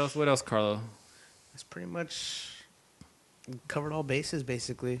right. What else? What else, Carlo? That's pretty much covered all bases,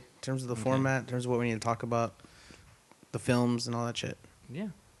 basically, in terms of the format, in terms of what we need to talk about, the films and all that shit. Yeah,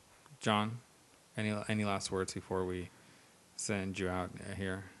 John. Any last words before we send you out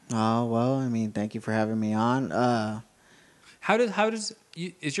here? Oh, well, I mean, thank you for having me on.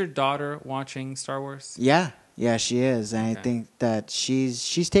 Is your daughter watching Star Wars? Yeah, she is, and Okay. I think that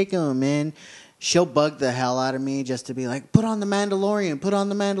she's taking them in. She'll bug the hell out of me just to be like, put on the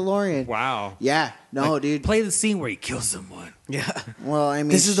Mandalorian. Wow. Yeah, no, Like, dude. Play the scene where he kills someone Yeah. Well, I mean,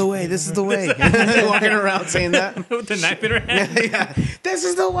 This is the way. This is the way. Walking around saying that. with the knife in her hand. Yeah. This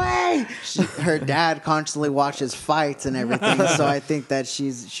is the way. her dad constantly watches fights and everything, so I think that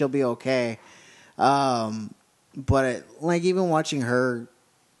she'll be okay. But like even watching her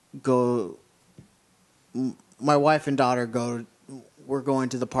go, my wife and daughter we're going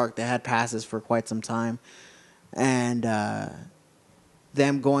to the park. They had passes for quite some time, and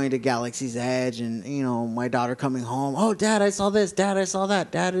them going to Galaxy's Edge, and my daughter coming home. Oh, Dad, I saw this. Dad, I saw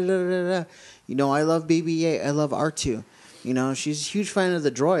that. Dad, da, da, da, da. I love BB-8. I love R2. She's a huge fan of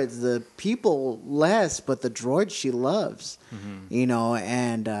the droids. The people less, but the droids she loves.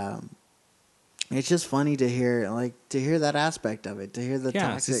 And it's just funny to hear that aspect of it, to hear the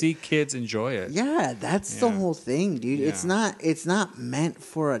toxic. To see kids enjoy it. Yeah, that's the Yeah. whole thing, dude. Yeah. It's not meant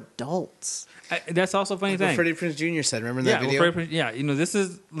for adults. That's also a funny What thing. Freddie Prinze Jr. said. Remember that Yeah, video? this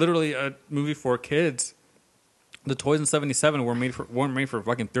is literally a movie for kids. The toys in '77 weren't made for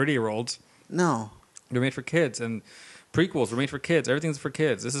fucking 30-year-olds. No. They're made for kids, and prequels were made for kids. Everything's for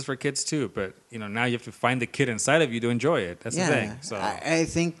kids. This is for kids too, but now you have to find the kid inside of you to enjoy it. That's the thing. So I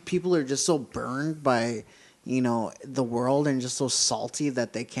think people are just so burned by the world and just so salty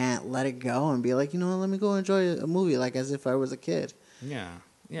that they can't let it go and be like, let me go enjoy a movie like as if I was a kid. yeah,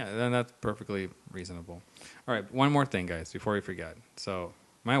 then that's perfectly reasonable. All right, one more thing, guys, before we forget. So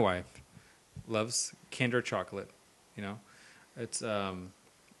my wife loves Kinder chocolate. It's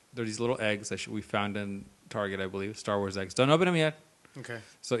they're these little eggs that we found in Target, I believe. Star Wars eggs. Don't open them yet. Okay.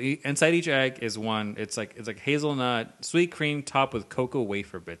 So inside each egg is one. It's like hazelnut, sweet cream topped with cocoa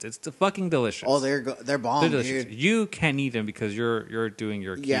wafer bits. It's fucking delicious. Oh, they're bomb, They're delicious. dude. You can't eat them because you're doing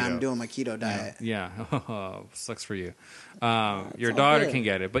your keto. Yeah, I'm doing my keto diet. Yeah, sucks for you. Your daughter good. can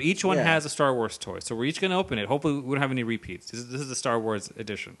get it, but each one Yeah. has a Star Wars toy. So we're each going to open it. Hopefully, we don't have any repeats. This is the Star Wars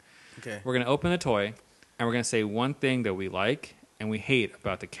edition. Okay. We're going to open the toy, and we're going to say one thing that we like and we hate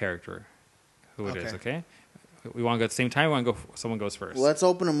about the character, who it is. Okay. Okay. We want to go at the same time. We want to go. Someone goes first. Let's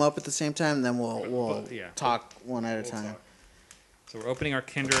open them up at the same time, then we'll Well, yeah. talk one at a time. talk. So we're opening our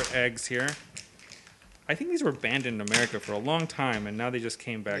Kinder eggs here. I think these were banned in America for a long time, and now they just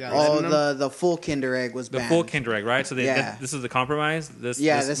came back. Yeah. Oh, the full Kinder Egg was The banned. full Kinder egg, right? So Yeah. this is the compromise. This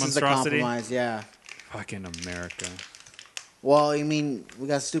this is the monstrosity? compromise. Yeah. Fucking America. Well, I mean, we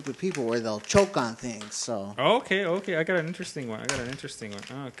got stupid people where they'll choke on things. So. Okay. I got an interesting one.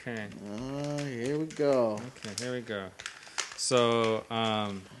 Okay. Here we go. Okay. Here we go. So,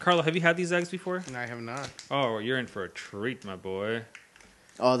 Carlo, have you had these eggs before? I have not. Oh, you're in for a treat, my boy.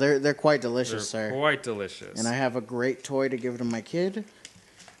 Oh, they're quite delicious, They're sir. quite delicious. And I have a great toy to give to my kid.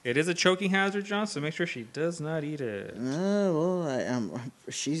 It is a choking hazard, John, so make sure she does not eat it.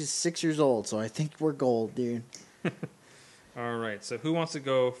 She's 6 years old, so I think we're gold, dude. All right, so who wants to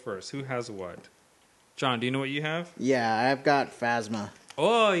go first? Who has what? John, do you know what you have? Yeah, I've got Phasma.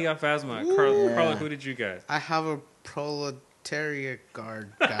 Oh, you got Phasma. Yeah. Carlo, who did you get? I have a proletariat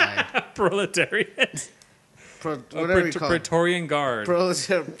guard guy. Proletariat. Whatever you call it. Praetorian Guard.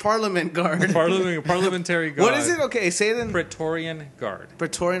 Parliament guard. Parliamentary Guard. What is it? Okay, say it in. Praetorian Guard.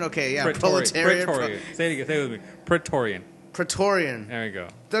 Praetorian. Okay, yeah. Praetorian. Proletariat. Say it again. Say it with me. Praetorian. Praetorian. There you go.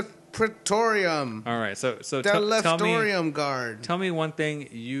 The Praetorium. All right. So The tell me. Leftorium guard. Tell me one thing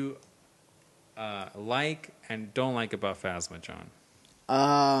you like and don't like about Phasma, John.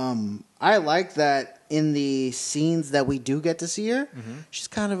 I like that in the scenes that we do get to see her, she's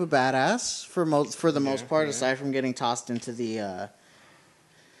kind of a badass for the most part, aside from getting tossed into the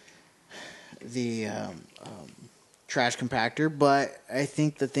trash compactor. But I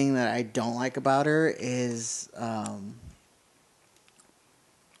think the thing that I don't like about her is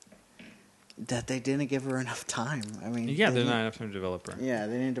that they didn't give her enough time. I mean, Yeah, they're not enough time to develop her. Yeah,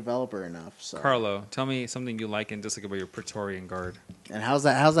 they didn't develop her enough. So. Carlo, tell me something you like and dislike about your Praetorian Guard. And how's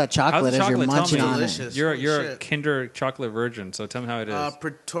that chocolate as chocolate? you're Tell munching me. on Delicious. it? You're Holy a shit. Kinder chocolate virgin, so tell me how it is.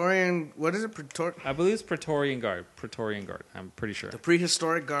 Praetorian. What is it? I believe it's Praetorian Guard. Praetorian Guard. I'm pretty sure. The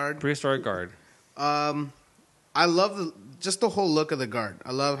prehistoric guard. Prehistoric Guard. I love just the whole look of the guard.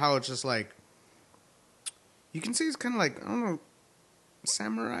 I love how it's just like you can see it's kind of like I don't know,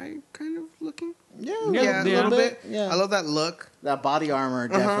 samurai kind of looking. Yeah, Yeah, a little bit. Yeah, I love that look. that body armor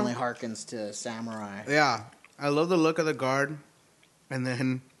definitely harkens to samurai. Yeah, I love the look of the guard, and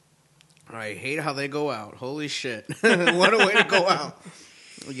then I hate how they go out. Holy shit! What a way to go out.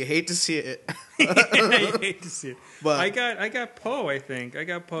 You hate to see it. I hate to see it. But I got Poe. I think I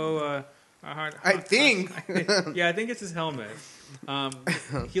got Poe. I think. Yeah, I think it's his helmet.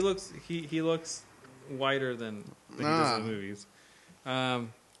 He looks whiter than he does in the movies.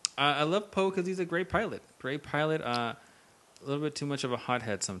 I love Poe because he's a great pilot. A little bit too much of a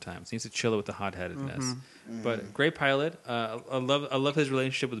hothead sometimes. He needs to chill it with the hotheadedness. But great pilot. I love his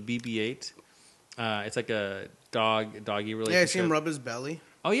relationship with BB-8. It's like a doggy relationship. Yeah, I see him rub his belly.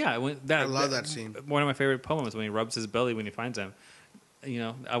 Oh yeah, I love that scene. One of my favorite poems when he rubs his belly when he finds him. You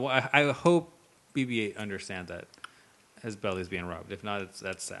know, I hope BB-8 understand that his belly's being rubbed. If not,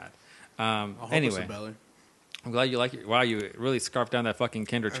 that's sad. I hope Anyway, it's a belly. I'm glad you like it. Wow, you really scarfed down that fucking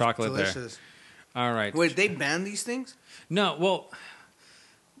Kinder That's chocolate delicious. there. All right. Wait, they banned these things? No, well,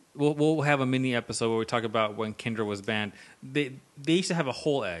 we'll have a mini episode where we talk about when Kinder was banned. They used to have a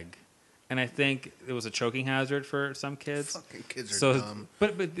whole egg, and I think it was a choking hazard for some kids. Fucking kids are dumb.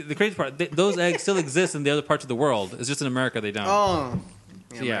 But the crazy part, those eggs still exist in the other parts of the world. It's just in America they don't. Oh.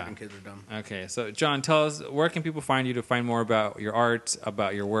 Yeah, Yeah. American kids are dumb. Okay, so John, tell us, where can people find you to find more about your art,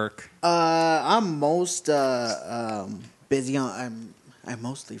 about your work? I'm most busy on. I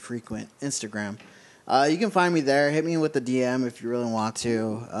mostly frequent Instagram. You can find me there. Hit me with the DM if you really want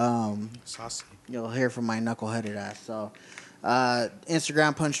to. Saucy. You'll hear from my knuckleheaded ass. So,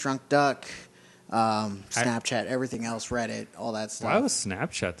 Instagram, Punch Drunk Duck, Snapchat, everything else, Reddit, all that stuff. Why was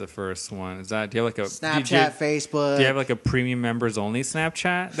Snapchat the first one? Is that do you have like a Snapchat, Facebook. Do you have like a premium members only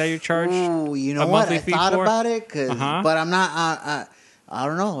Snapchat that you charge? Ooh, you know a what? monthly I fee thought for? about it, Uh-huh. but I'm not. I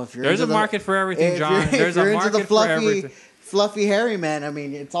don't know if you're. There's into a market for everything, if John. you're- if There's a you're into market the fluffy, for everything. Fluffy hairy man. I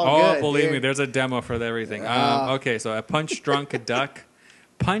mean, it's all Oh, good. believe dude. me, there's a demo for everything. Okay, so a Punch Drunk Duck,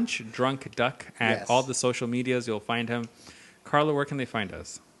 Punch Drunk Duck at Yes. all the social medias. You'll find him. Carla, where can they find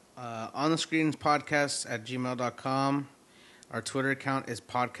us? On the Screens Podcast at gmail.com. Our Twitter account is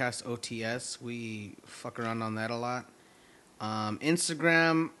podcastots. We fuck around on that a lot.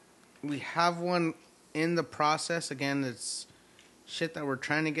 Instagram, we have one in the process. Again, it's shit that we're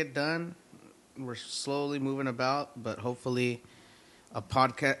trying to get done. We're slowly moving about, but hopefully a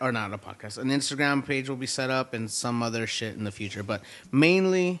podcast, or not a podcast, an Instagram page will be set up and some other shit in the future. But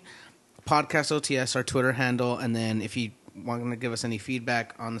mainly Podcast OTS, our Twitter handle. And then if you want to give us any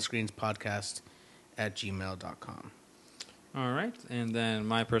feedback, On the Screens Podcast @gmail.com. All right. And then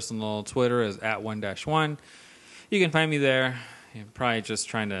my personal Twitter is @1-1. You can find me there. I'm probably just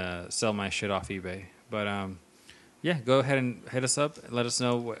trying to sell my shit off eBay. But yeah, go ahead and hit us up. Let us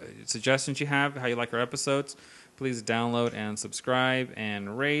know what suggestions you have, how you like our episodes. Please download and subscribe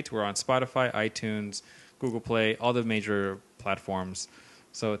and rate. We're on Spotify, iTunes, Google Play, all the major platforms.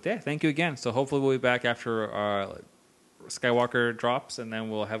 So yeah, thank you again. So hopefully we'll be back after Skywalker drops, and then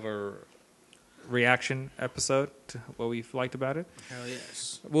we'll have a reaction episode to what we liked about it. Hell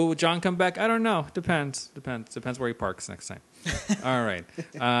yes. Will John come back? I don't know. Depends where he parks next time. All right.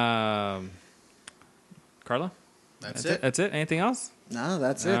 Carla? That's it. That's it. Anything else? No,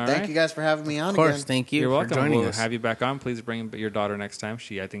 that's it. All Thank right. you guys for having me on Of course. again. Thank you You're for welcome. joining We'll us. have you back on. Please bring your daughter next time.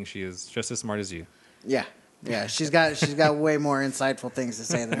 I think she is just as smart as you. Yeah. Yeah. She's got way more insightful things to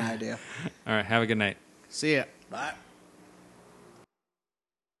say than I do. All right. Have a good night. See ya. Bye.